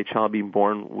of a child being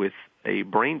born with a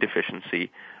brain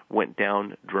deficiency went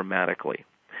down dramatically.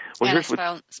 Well, and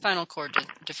a spinal cord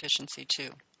deficiency, too.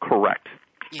 Correct.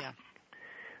 Yeah.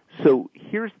 So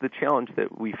here's the challenge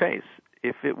that we face.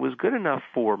 If it was good enough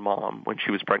for mom when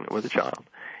she was pregnant with a child,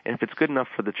 and if it's good enough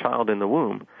for the child in the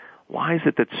womb, why is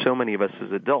it that so many of us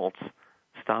as adults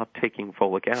stop taking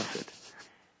folic acid?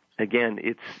 Again,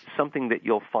 it's something that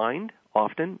you'll find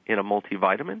often in a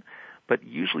multivitamin, but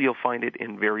usually you'll find it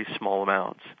in very small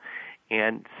amounts.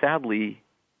 And sadly,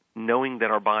 knowing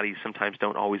that our bodies sometimes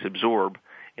don't always absorb,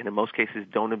 and in most cases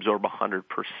don't absorb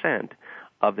 100%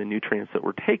 of the nutrients that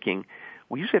we're taking,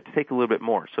 we usually have to take a little bit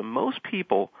more. So most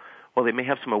people, while they may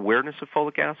have some awareness of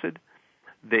folic acid,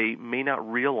 they may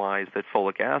not realize that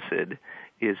folic acid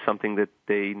is something that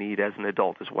they need as an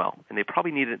adult as well. And they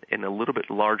probably need it in a little bit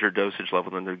larger dosage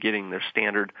level than they're getting their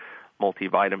standard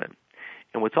multivitamin.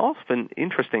 And what's often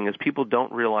interesting is people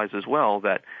don't realize as well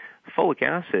that folic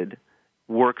acid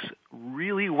works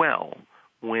really well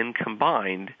when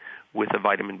combined with a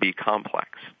vitamin B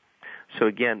complex. So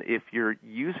again, if you're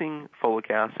using folic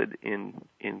acid in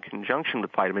conjunction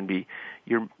with vitamin B,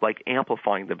 you're like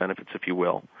amplifying the benefits, if you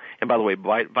will. And by the way,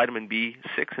 vitamin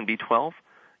B6 and B12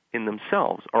 in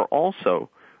themselves are also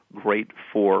great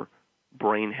for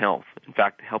brain health. In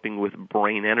fact, helping with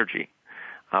brain energy.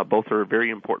 Both are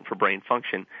very important for brain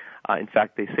function. In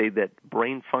fact, they say that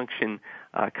brain function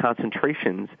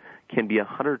concentrations can be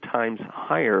 100 times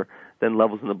higher than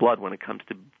levels in the blood when it comes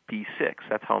to B6.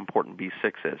 That's how important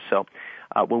B6 is. So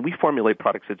when we formulate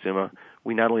products at Xooma,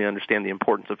 we not only understand the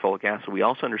importance of folic acid, we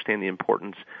also understand the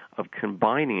importance of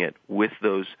combining it with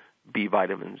those B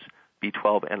vitamins,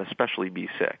 B12, and especially B6.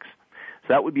 So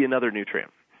that would be another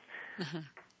nutrient. Mm-hmm.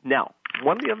 Now,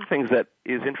 one of the other things that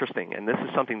is interesting, and this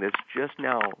is something that's just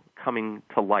now coming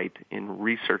to light in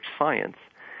research science,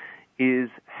 is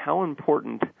how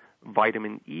important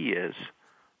vitamin E is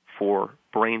for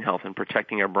brain health and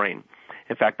protecting our brain.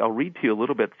 In fact, I'll read to you a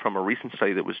little bit from a recent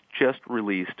study that was just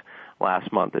released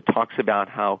last month that talks about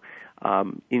how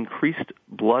increased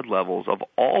blood levels of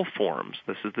all forms,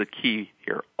 this is the key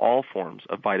here, all forms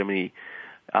of vitamin E,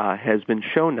 has been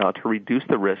shown now to reduce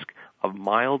the risk of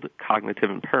mild cognitive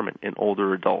impairment in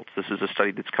older adults. This is a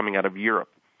study that's coming out of Europe.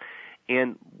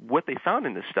 And what they found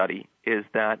in this study is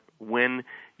that when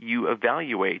you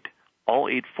evaluate all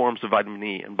 8 forms of vitamin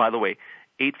E, and by the way,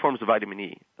 8 forms of vitamin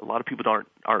E, a lot of people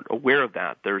aren't aware of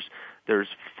that. There's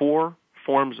 4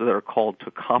 forms that are called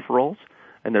tocopherols,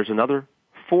 and there's another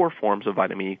 4 forms of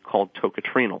vitamin E called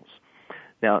tocotrienols.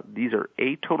 Now, these are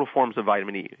 8 total forms of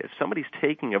vitamin E. If somebody's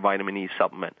taking a vitamin E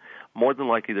supplement, more than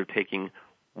likely they're taking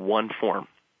 1 form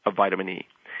of vitamin E.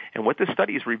 And what this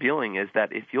study is revealing is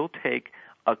that if you'll take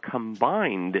a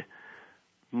combined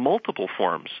multiple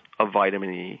forms of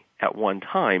vitamin E at one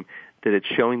time, that it's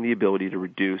showing the ability to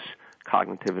reduce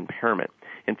cognitive impairment.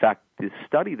 In fact, the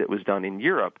study that was done in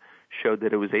Europe showed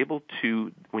that it was able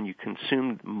to, when you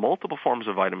consumed multiple forms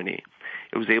of vitamin E,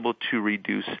 it was able to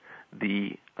reduce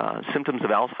the symptoms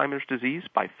of Alzheimer's disease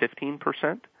by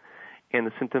 15%, and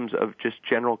the symptoms of just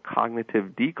general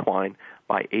cognitive decline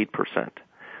by 8%.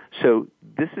 So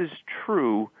this is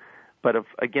true, but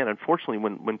again, unfortunately,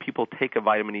 when people take a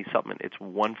vitamin E supplement, it's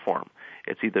one form.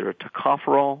 It's either a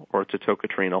tocopherol or it's a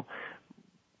tocotrienol.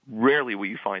 Rarely will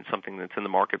you find something that's in the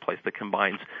marketplace that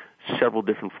combines several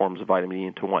different forms of vitamin E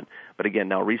into one. But again,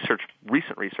 now recent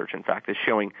research, in fact, is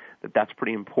showing that that's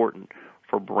pretty important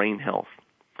for brain health.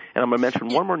 And I'm going to mention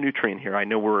one more nutrient here. I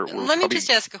know we're Let me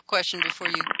just ask a question before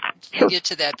you get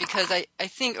to that, because I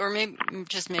think, or maybe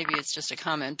it's just a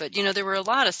comment, but, there were a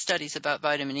lot of studies about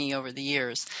vitamin E over the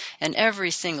years, and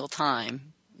every single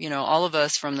time, all of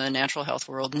us from the natural health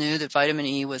world knew that vitamin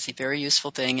E was a very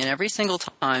useful thing, and every single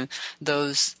time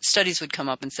those studies would come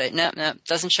up and say, no,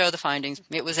 doesn't show the findings,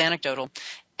 it was anecdotal.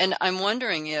 And I'm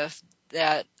wondering if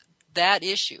that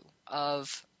issue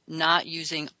of not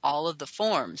using all of the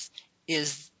forms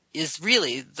is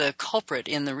really the culprit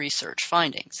in the research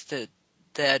findings,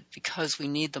 that because we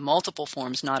need the multiple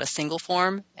forms, not a single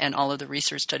form, and all of the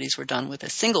research studies were done with a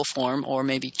single form or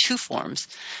maybe 2 forms,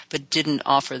 but didn't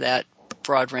offer that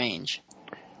broad range.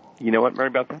 You know what, Mary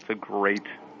Beth? That's a great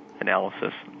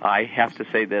analysis. I have to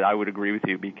say that I would agree with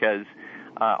you because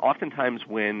oftentimes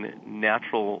when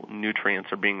natural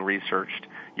nutrients are being researched,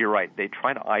 you're right, they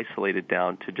try to isolate it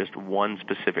down to just one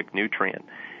specific nutrient.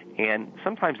 And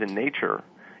sometimes in nature,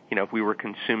 if we were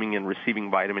consuming and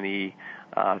receiving vitamin E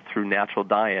through natural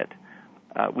diet,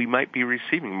 we might be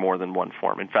receiving more than one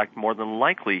form. In fact, more than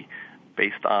likely,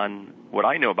 based on what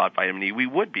I know about vitamin E, we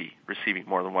would be receiving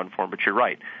more than one form. But you're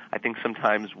right. I think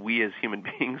sometimes we as human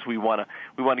beings, we want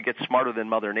to get smarter than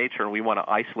Mother Nature, and we want to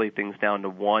isolate things down to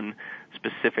one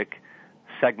specific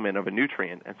segment of a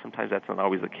nutrient, and sometimes that's not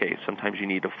always the case. Sometimes you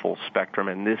need a full spectrum,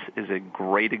 and this is a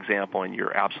great example, and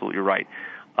you're absolutely right,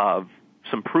 of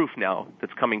some proof now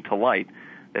that's coming to light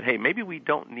that, hey, maybe we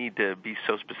don't need to be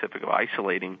so specific of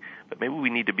isolating, but maybe we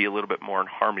need to be a little bit more in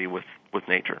harmony with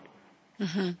nature.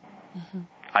 Mm-hmm. Mm-hmm.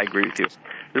 I agree with you.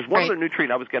 There's one other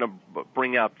nutrient I was going to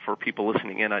bring up for people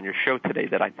listening in on your show today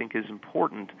that I think is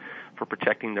important for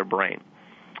protecting their brain,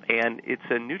 and it's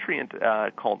a nutrient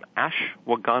called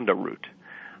ashwagandha root.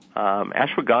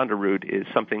 Ashwagandha root is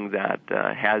something that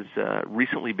has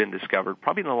recently been discovered,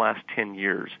 probably in the last 10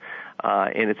 years,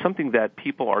 and it's something that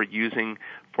people are using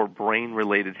for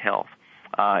brain-related health.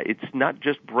 It's not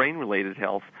just brain-related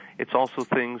health, it's also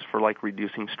things for like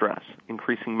reducing stress,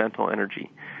 increasing mental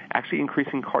energy, actually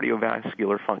increasing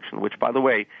cardiovascular function, which, by the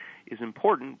way, is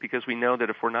important because we know that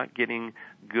if we're not getting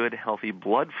good, healthy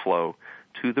blood flow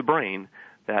to the brain,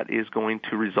 that is going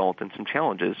to result in some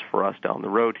challenges for us down the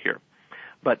road here.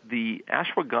 But the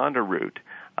ashwagandha root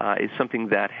is something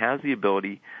that has the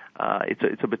ability,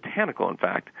 it's a botanical, in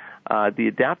fact.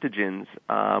 The adaptogens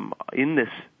in this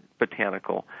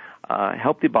botanical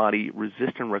help the body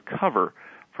resist and recover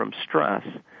from stress,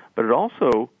 but it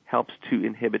also helps to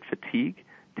inhibit fatigue,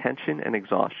 tension, and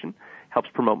exhaustion, helps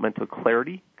promote mental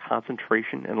clarity,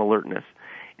 concentration, and alertness,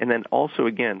 and then also,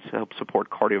 again, helps support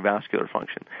cardiovascular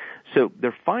function. So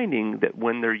they're finding that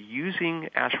when they're using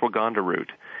ashwagandha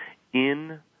root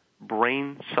in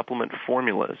brain supplement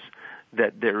formulas,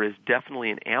 that there is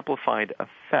definitely an amplified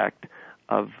effect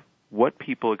of what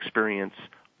people experience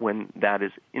when that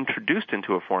is introduced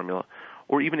into a formula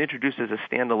or even introduced as a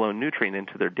standalone nutrient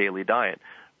into their daily diet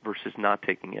versus not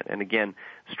taking it. And again,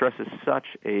 stress is such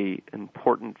an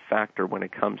important factor when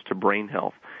it comes to brain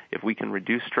health. If we can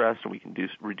reduce stress and we can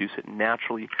reduce it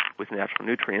naturally with natural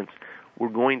nutrients, we're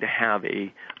going to have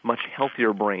a much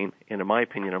healthier brain and, in my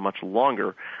opinion, a much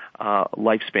longer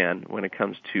lifespan when it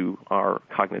comes to our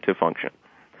cognitive function.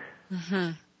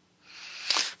 Mm-hmm.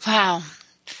 Wow.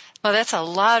 Well, that's a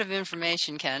lot of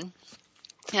information, Ken.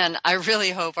 And I really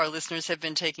hope our listeners have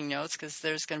been taking notes because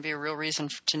there's going to be a real reason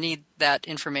to need that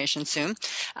information soon.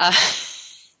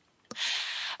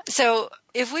 So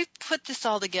if we put this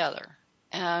all together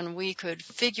and we could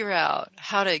figure out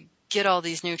how to get all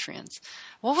these nutrients,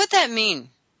 what would that mean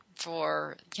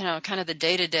for, kind of the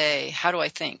day-to-day, how do I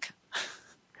think?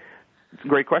 It's a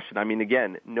great question. I mean,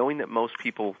 again, knowing that most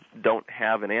people don't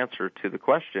have an answer to the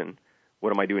question,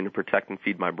 what am I doing to protect and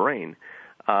feed my brain?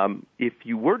 If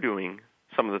you were doing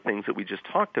some of the things that we just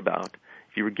talked about,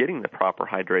 if you were getting the proper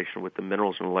hydration with the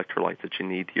minerals and electrolytes that you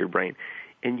need to your brain,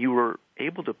 and you were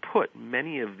able to put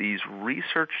many of these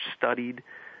research-studied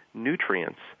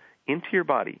nutrients into your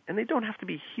body, and they don't have to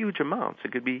be huge amounts.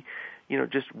 It could be,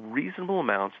 just reasonable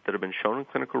amounts that have been shown in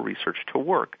clinical research to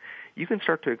work. You can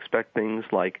start to expect things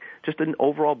like just an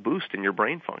overall boost in your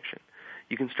brain function.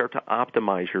 You can start to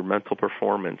optimize your mental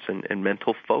performance and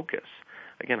mental focus.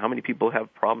 Again, how many people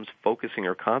have problems focusing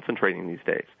or concentrating these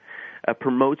days?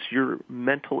 Promotes your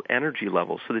mental energy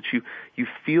levels so that you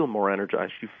feel more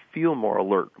energized, you feel more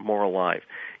alert, more alive.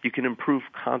 You can improve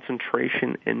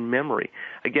concentration and memory.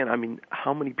 Again, I mean,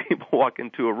 how many people walk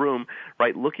into a room,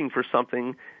 right, looking for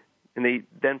something, and they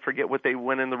then forget what they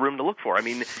went in the room to look for? I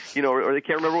mean, or they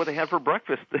can't remember what they had for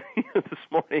breakfast this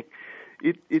morning.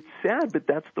 It's sad, but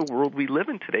that's the world we live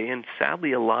in today, and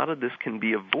sadly a lot of this can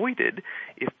be avoided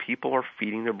if people are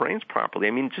feeding their brains properly.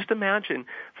 I mean, just imagine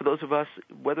for those of us,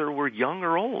 whether we're young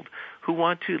or old, who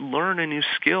want to learn a new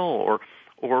skill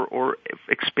or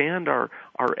expand our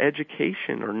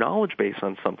education or knowledge base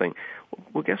on something.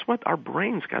 Well, guess what? Our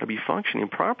brain's got to be functioning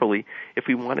properly if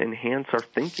we want to enhance our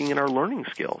thinking and our learning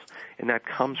skills, and that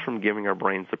comes from giving our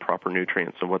brains the proper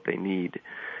nutrients and what they need.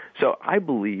 So I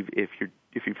believe if you're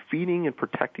feeding and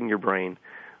protecting your brain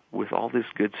with all this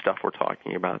good stuff we're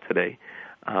talking about today,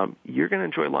 you're going to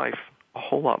enjoy life a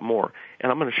whole lot more.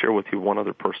 And I'm going to share with you one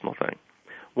other personal thing.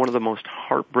 One of the most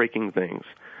heartbreaking things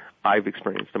I've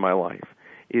experienced in my life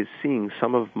is seeing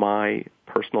some of my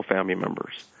personal family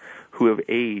members who have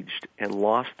aged and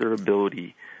lost their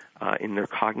ability in their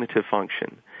cognitive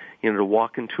function to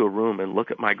walk into a room and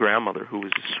look at my grandmother, who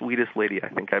was the sweetest lady I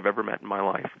think I've ever met in my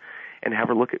life, and have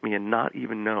her look at me and not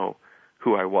even know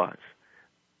who I was.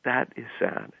 That is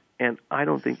sad. And I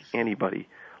don't think anybody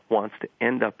wants to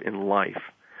end up in life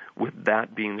with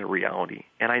that being the reality.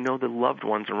 And I know the loved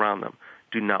ones around them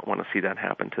do not want to see that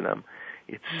happen to them.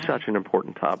 It's such an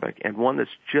important topic, and one that's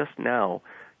just now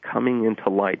coming into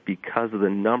light because of the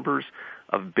numbers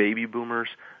of baby boomers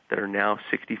that are now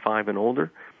 65 and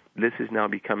older. This is now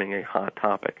becoming a hot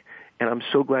topic. And I'm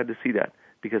so glad to see that,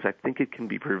 because I think it can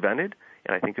be prevented,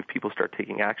 and I think if people start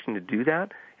taking action to do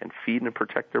that and feed and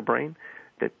protect their brain,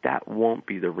 that won't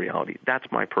be the reality. That's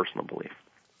my personal belief.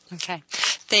 Okay.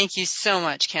 Thank you so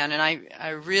much, Ken. And I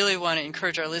really want to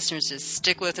encourage our listeners to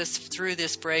stick with us through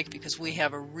this break, because we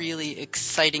have a really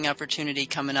exciting opportunity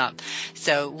coming up.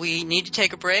 So we need to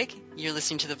take a break. You're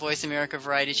listening to the Voice America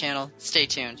Variety Channel. Stay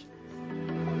tuned.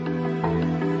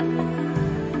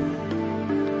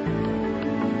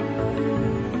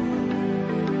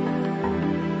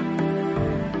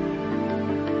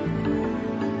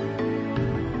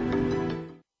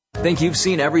 Think you've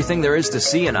seen everything there is to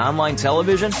see in online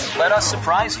television? Let us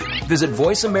surprise you. Visit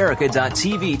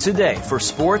voiceamerica.tv today for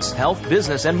sports, health,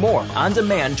 business, and more on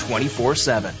demand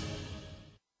 24/7.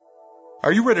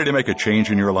 Are you ready to make a change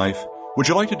in your life? Would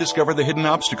you like to discover the hidden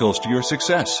obstacles to your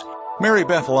success? Mary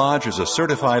Beth Lodge is a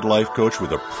certified life coach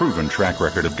with a proven track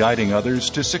record of guiding others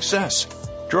to success.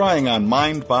 Drawing on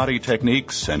mind-body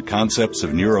techniques and concepts of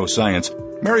neuroscience,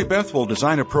 Mary Beth will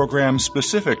design a program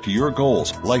specific to your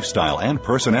goals, lifestyle, and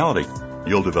personality.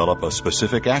 You'll develop a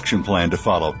specific action plan to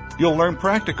follow. You'll learn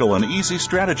practical and easy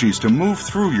strategies to move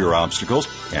through your obstacles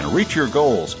and reach your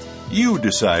goals. You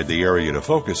decide the area to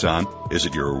focus on. Is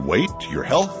it your weight, your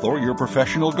health, or your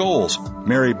professional goals?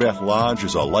 Mary Beth Lodge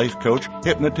is a life coach,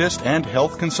 hypnotist, and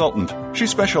health consultant. She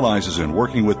specializes in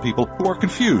working with people who are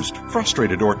confused,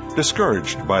 frustrated, or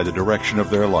discouraged by the direction of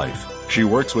their life. She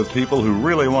works with people who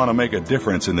really want to make a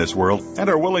difference in this world and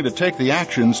are willing to take the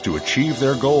actions to achieve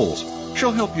their goals.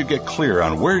 She'll help you get clear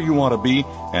on where you want to be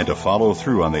and to follow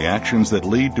through on the actions that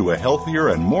lead to a healthier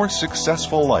and more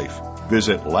successful life.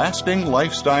 Visit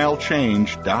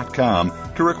lastinglifestylechange.com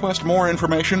to request more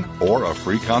information or a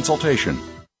free consultation.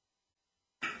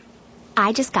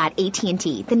 I just got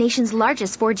AT&T, the nation's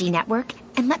largest 4G network,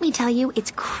 and let me tell you,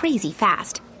 it's crazy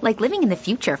fast. Like living in the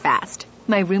future fast.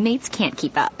 My roommates can't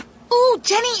keep up. Ooh,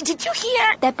 Jenny, did you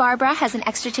hear? That Barbara has an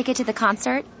extra ticket to the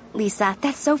concert? Lisa,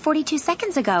 that's so 42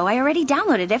 seconds ago. I already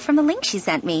downloaded it from the link she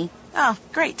sent me. Oh,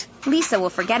 great. Lisa will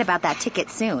forget about that ticket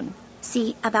soon.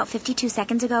 See, about 52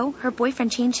 seconds ago, her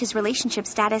boyfriend changed his relationship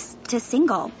status to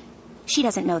single. She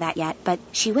doesn't know that yet, but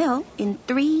she will in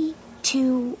 3,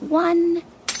 2, 1...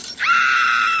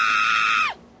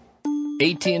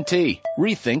 AT&T.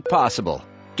 Rethink possible.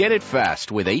 Get it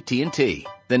fast with AT&T,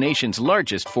 the nation's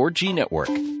largest 4G network.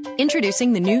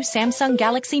 Introducing the new Samsung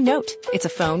Galaxy Note. It's a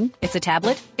phone, it's a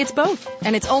tablet, it's both,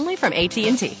 and it's only from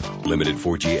AT&T. Limited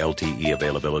 4G LTE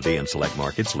availability in select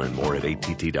markets. Learn more at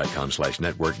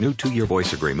att.com/network. New 2-year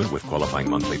voice agreement with qualifying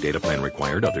monthly data plan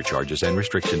required. Other charges and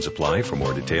restrictions apply. For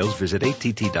more details, visit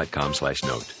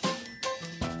att.com/note.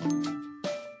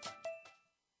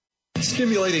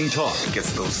 Stimulating talk.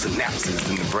 Gets those synapses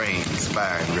in the brain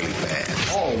firing really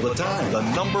fast. All the time. The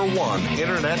 #1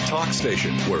 Internet talk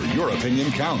station where your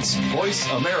opinion counts.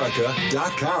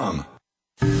 VoiceAmerica.com.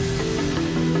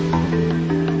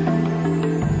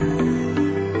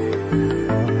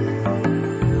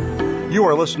 You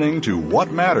are listening to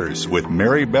What Matters with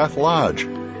Mary Beth Lodge.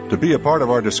 To be a part of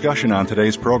our discussion on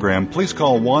today's program, please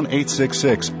call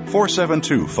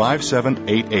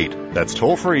 1-866-472-5788. That's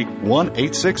toll free,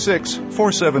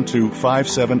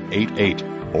 1-866-472-5788.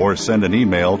 Or send an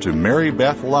email to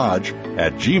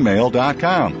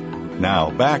marybethlodge@gmail.com.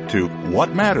 Now back to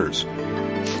What Matters.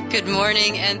 Good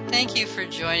morning, and thank you for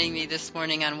joining me this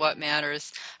morning on What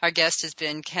Matters. Our guest has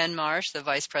been Ken Marsh, the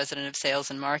Vice President of Sales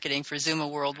and Marketing for Xooma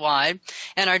Worldwide,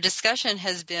 and our discussion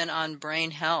has been on brain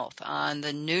health, on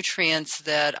the nutrients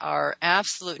that are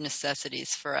absolute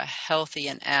necessities for a healthy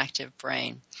and active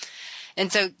brain.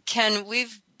 And so, Ken,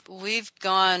 we've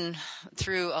gone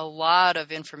through a lot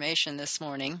of information this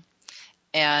morning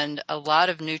and a lot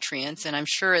of nutrients, and I'm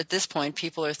sure at this point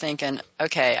people are thinking,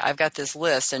 okay, I've got this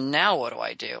list, and now what do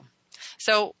I do?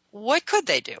 So what could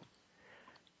they do?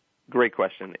 Great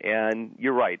question, and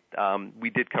you're right. We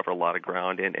did cover a lot of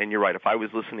ground, and you're right. If I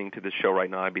was listening to this show right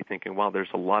now, I'd be thinking, wow,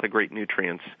 there's a lot of great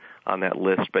nutrients on that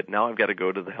list, but now I've got to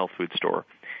go to the health food store,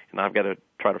 and I've got to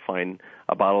try to find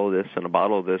a bottle of this and a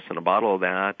bottle of this and a bottle of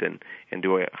that, and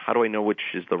how do I know which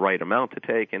is the right amount to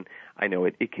take? And I know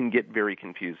it can get very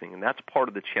confusing, and that's part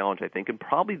of the challenge, I think, and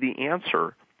probably the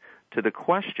answer to the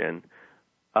question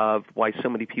of why so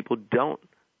many people don't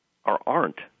or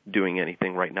aren't doing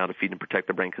anything right now to feed and protect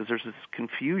their brain, because there's this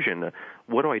confusion.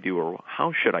 What do I do, or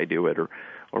how should I do it, or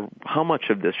how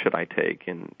much of this should I take?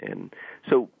 And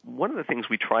so one of the things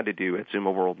we try to do at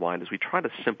Xooma Worldwide is we try to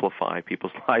simplify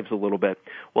people's lives a little bit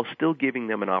while still giving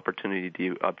them an opportunity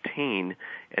to obtain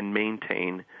and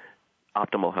maintain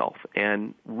optimal health.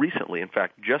 And recently, in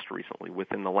fact, just recently,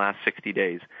 within the last 60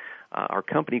 days, our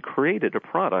company created a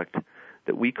product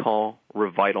that we call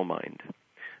RevitalMind.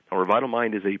 Now,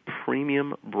 RevitalMind is a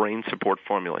premium brain support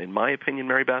formula. In my opinion,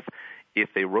 Mary Beth,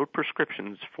 if they wrote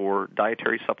prescriptions for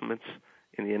dietary supplements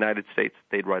in the United States,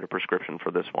 they'd write a prescription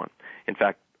for this one. In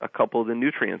fact, a couple of the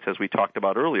nutrients, as we talked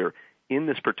about earlier, in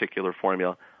this particular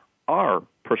formula are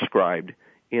prescribed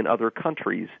in other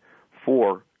countries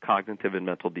for cognitive and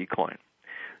mental decline.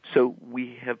 So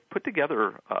we have put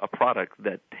together a product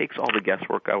that takes all the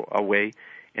guesswork away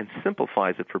and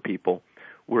simplifies it for people,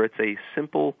 where it's a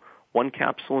simple 1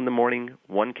 capsule in the morning,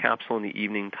 1 capsule in the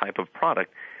evening type of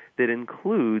product that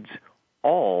includes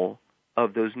all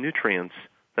of those nutrients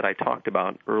that I talked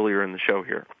about earlier in the show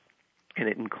here. And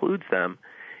it includes them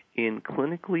in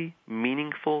clinically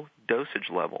meaningful dosage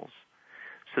levels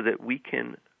so that we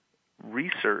can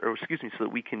so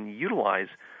that we can utilize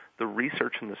the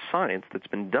research and the science that's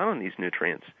been done on these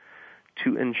nutrients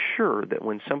to ensure that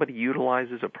when somebody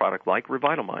utilizes a product like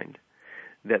RevitalMind,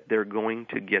 that they're going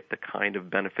to get the kind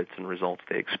of benefits and results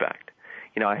they expect.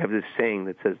 You know, I have this saying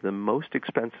that says the most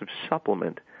expensive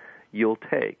supplement you'll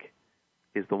take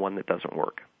is the one that doesn't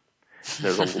work.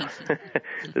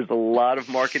 There's a lot of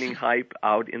marketing hype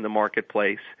out in the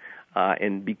marketplace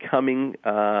and becoming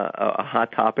a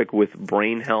hot topic with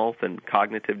brain health and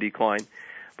cognitive decline.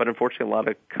 But unfortunately, a lot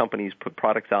of companies put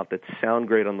products out that sound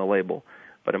great on the label,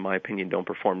 but in my opinion don't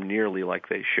perform nearly like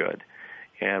they should.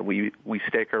 And we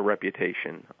stake our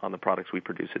reputation on the products we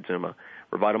produce at Xooma.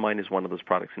 RevitalMind is one of those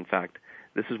products. In fact,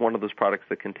 this is one of those products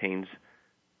that contains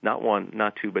not 1,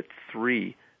 not 2, but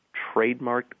 3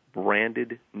 trademarked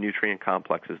branded nutrient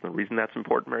complexes. And the reason that's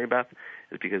important, Mary Beth,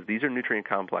 is because these are nutrient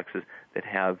complexes that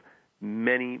have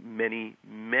many, many,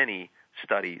 many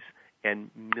studies and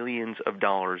millions of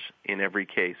dollars in every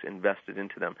case invested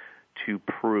into them to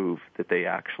prove that they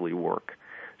actually work.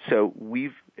 So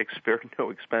we've spared no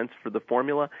expense for the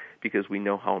formula because we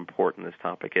know how important this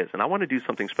topic is. And I want to do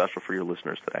something special for your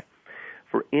listeners today.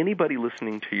 For anybody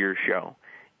listening to your show,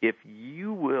 if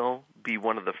you will be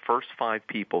one of the first 5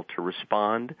 people to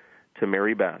respond to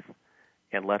Mary Beth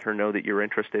and let her know that you're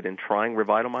interested in trying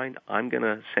RevitalMind, I'm going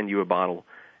to send you a bottle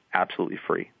absolutely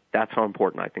free. That's how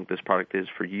important I think this product is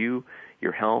for you,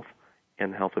 your health,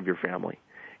 and the health of your family.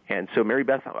 And so, Mary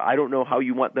Beth, I don't know how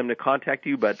you want them to contact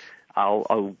you, but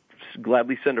I'll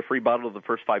gladly send a free bottle to the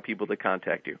first 5 people that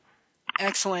contact you.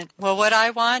 Excellent. Well, what I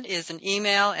want is an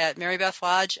email at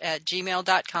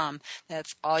marybethlodge@gmail.com.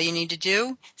 That's all you need to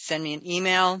do. Send me an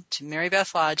email to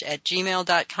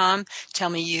marybethlodge@gmail.com. Tell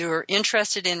me you're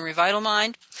interested in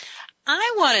RevitalMind.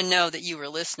 I want to know that you were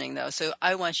listening, though, so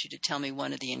I want you to tell me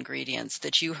one of the ingredients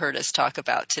that you heard us talk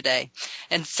about today.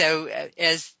 And so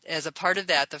as a part of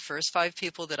that, the first 5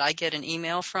 people that I get an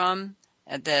email from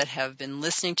that have been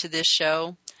listening to this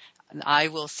show, I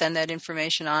will send that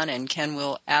information on, and Ken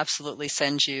will absolutely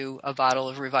send you a bottle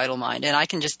of RevitalMind. And I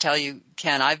can just tell you,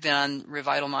 Ken, I've been on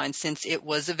RevitalMind since it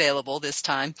was available this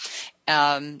time.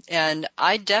 And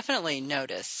I definitely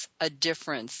notice a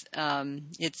difference.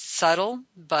 It's subtle,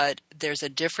 but there's a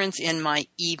difference in my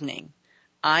evening.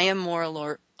 I am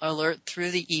more alert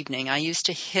through the evening. I used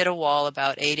to hit a wall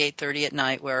about 8:30 at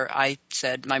night where I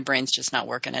said my brain's just not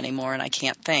working anymore and I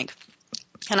can't think.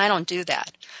 And I don't do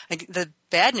that. The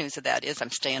bad news of that is I'm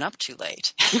staying up too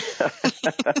late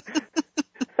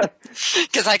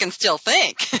because I can still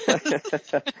think.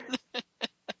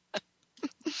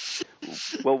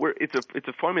 Well, it's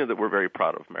a formula that we're very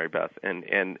proud of, Mary Beth,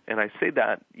 and I say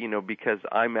that because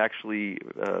I'm actually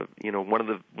one of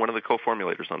the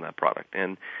co-formulators on that product,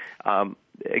 and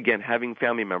again, having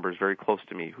family members very close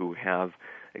to me who have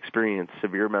experienced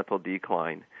severe mental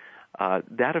decline.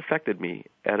 That affected me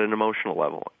at an emotional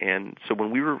level. And so when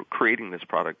we were creating this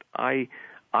product, I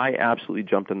absolutely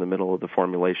jumped in the middle of the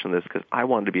formulation of this because I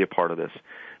wanted to be a part of this.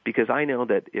 Because I know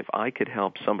that if I could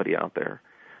help somebody out there,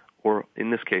 or in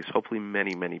this case, hopefully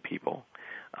many, many people,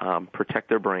 protect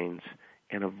their brains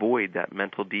and avoid that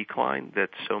mental decline that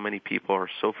so many people are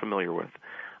so familiar with,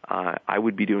 I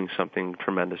would be doing something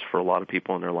tremendous for a lot of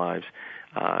people in their lives.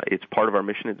 It's part of our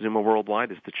mission at Xooma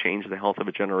Worldwide is to change the health of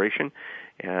a generation,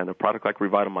 and a product like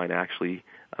RevitalMind actually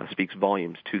speaks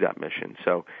volumes to that mission.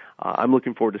 So I'm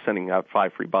looking forward to sending out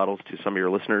 5 free bottles to some of your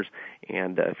listeners.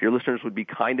 And if your listeners would be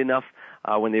kind enough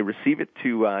when they receive it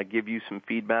to give you some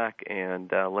feedback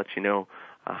and let you know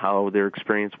how their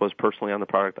experience was personally on the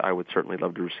product, I would certainly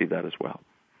love to receive that as well.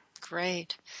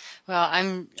 Great. Well,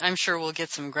 I'm sure we'll get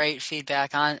some great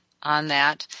feedback on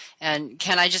that. And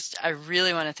Ken, I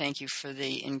really want to thank you for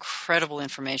the incredible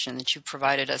information that you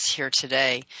provided us here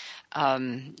today.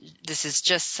 This is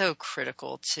just so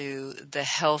critical to the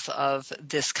health of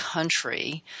this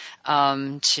country,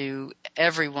 to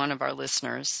every one of our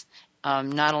listeners,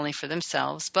 not only for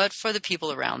themselves, but for the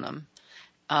people around them.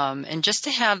 And just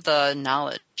to have the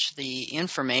knowledge, the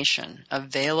information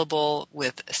available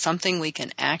with something we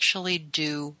can actually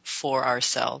do for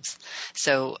ourselves.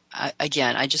 So,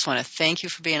 again, I just want to thank you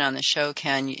for being on the show,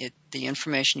 Ken. The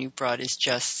information you brought is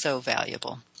just so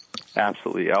valuable.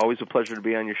 Absolutely. Always a pleasure to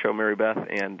be on your show, Mary Beth,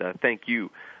 and thank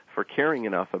you for caring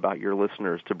enough about your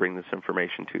listeners to bring this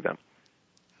information to them.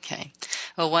 Okay.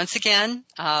 Well, once again,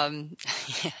 I've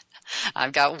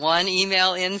got 1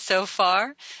 email in so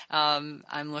far.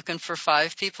 I'm looking for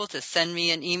 5 people to send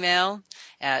me an email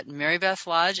at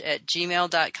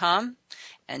marybethlodge@gmail.com.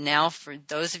 And now for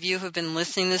those of you who have been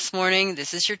listening this morning,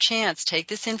 this is your chance. Take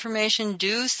this information,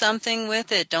 do something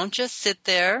with it. Don't just sit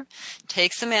there.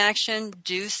 Take some action,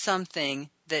 do something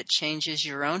that changes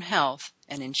your own health.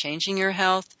 And in changing your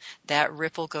health, that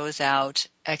ripple goes out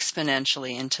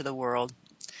exponentially into the world.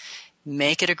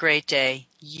 Make it a great day.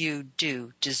 You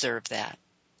do deserve that.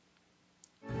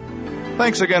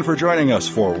 Thanks again for joining us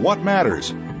for What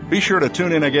Matters. Be sure to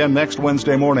tune in again next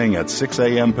Wednesday morning at 6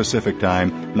 a.m. Pacific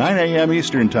Time, 9 a.m.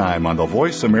 Eastern Time on the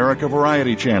Voice America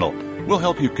Variety Channel. We'll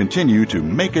help you continue to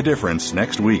make a difference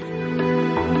next week.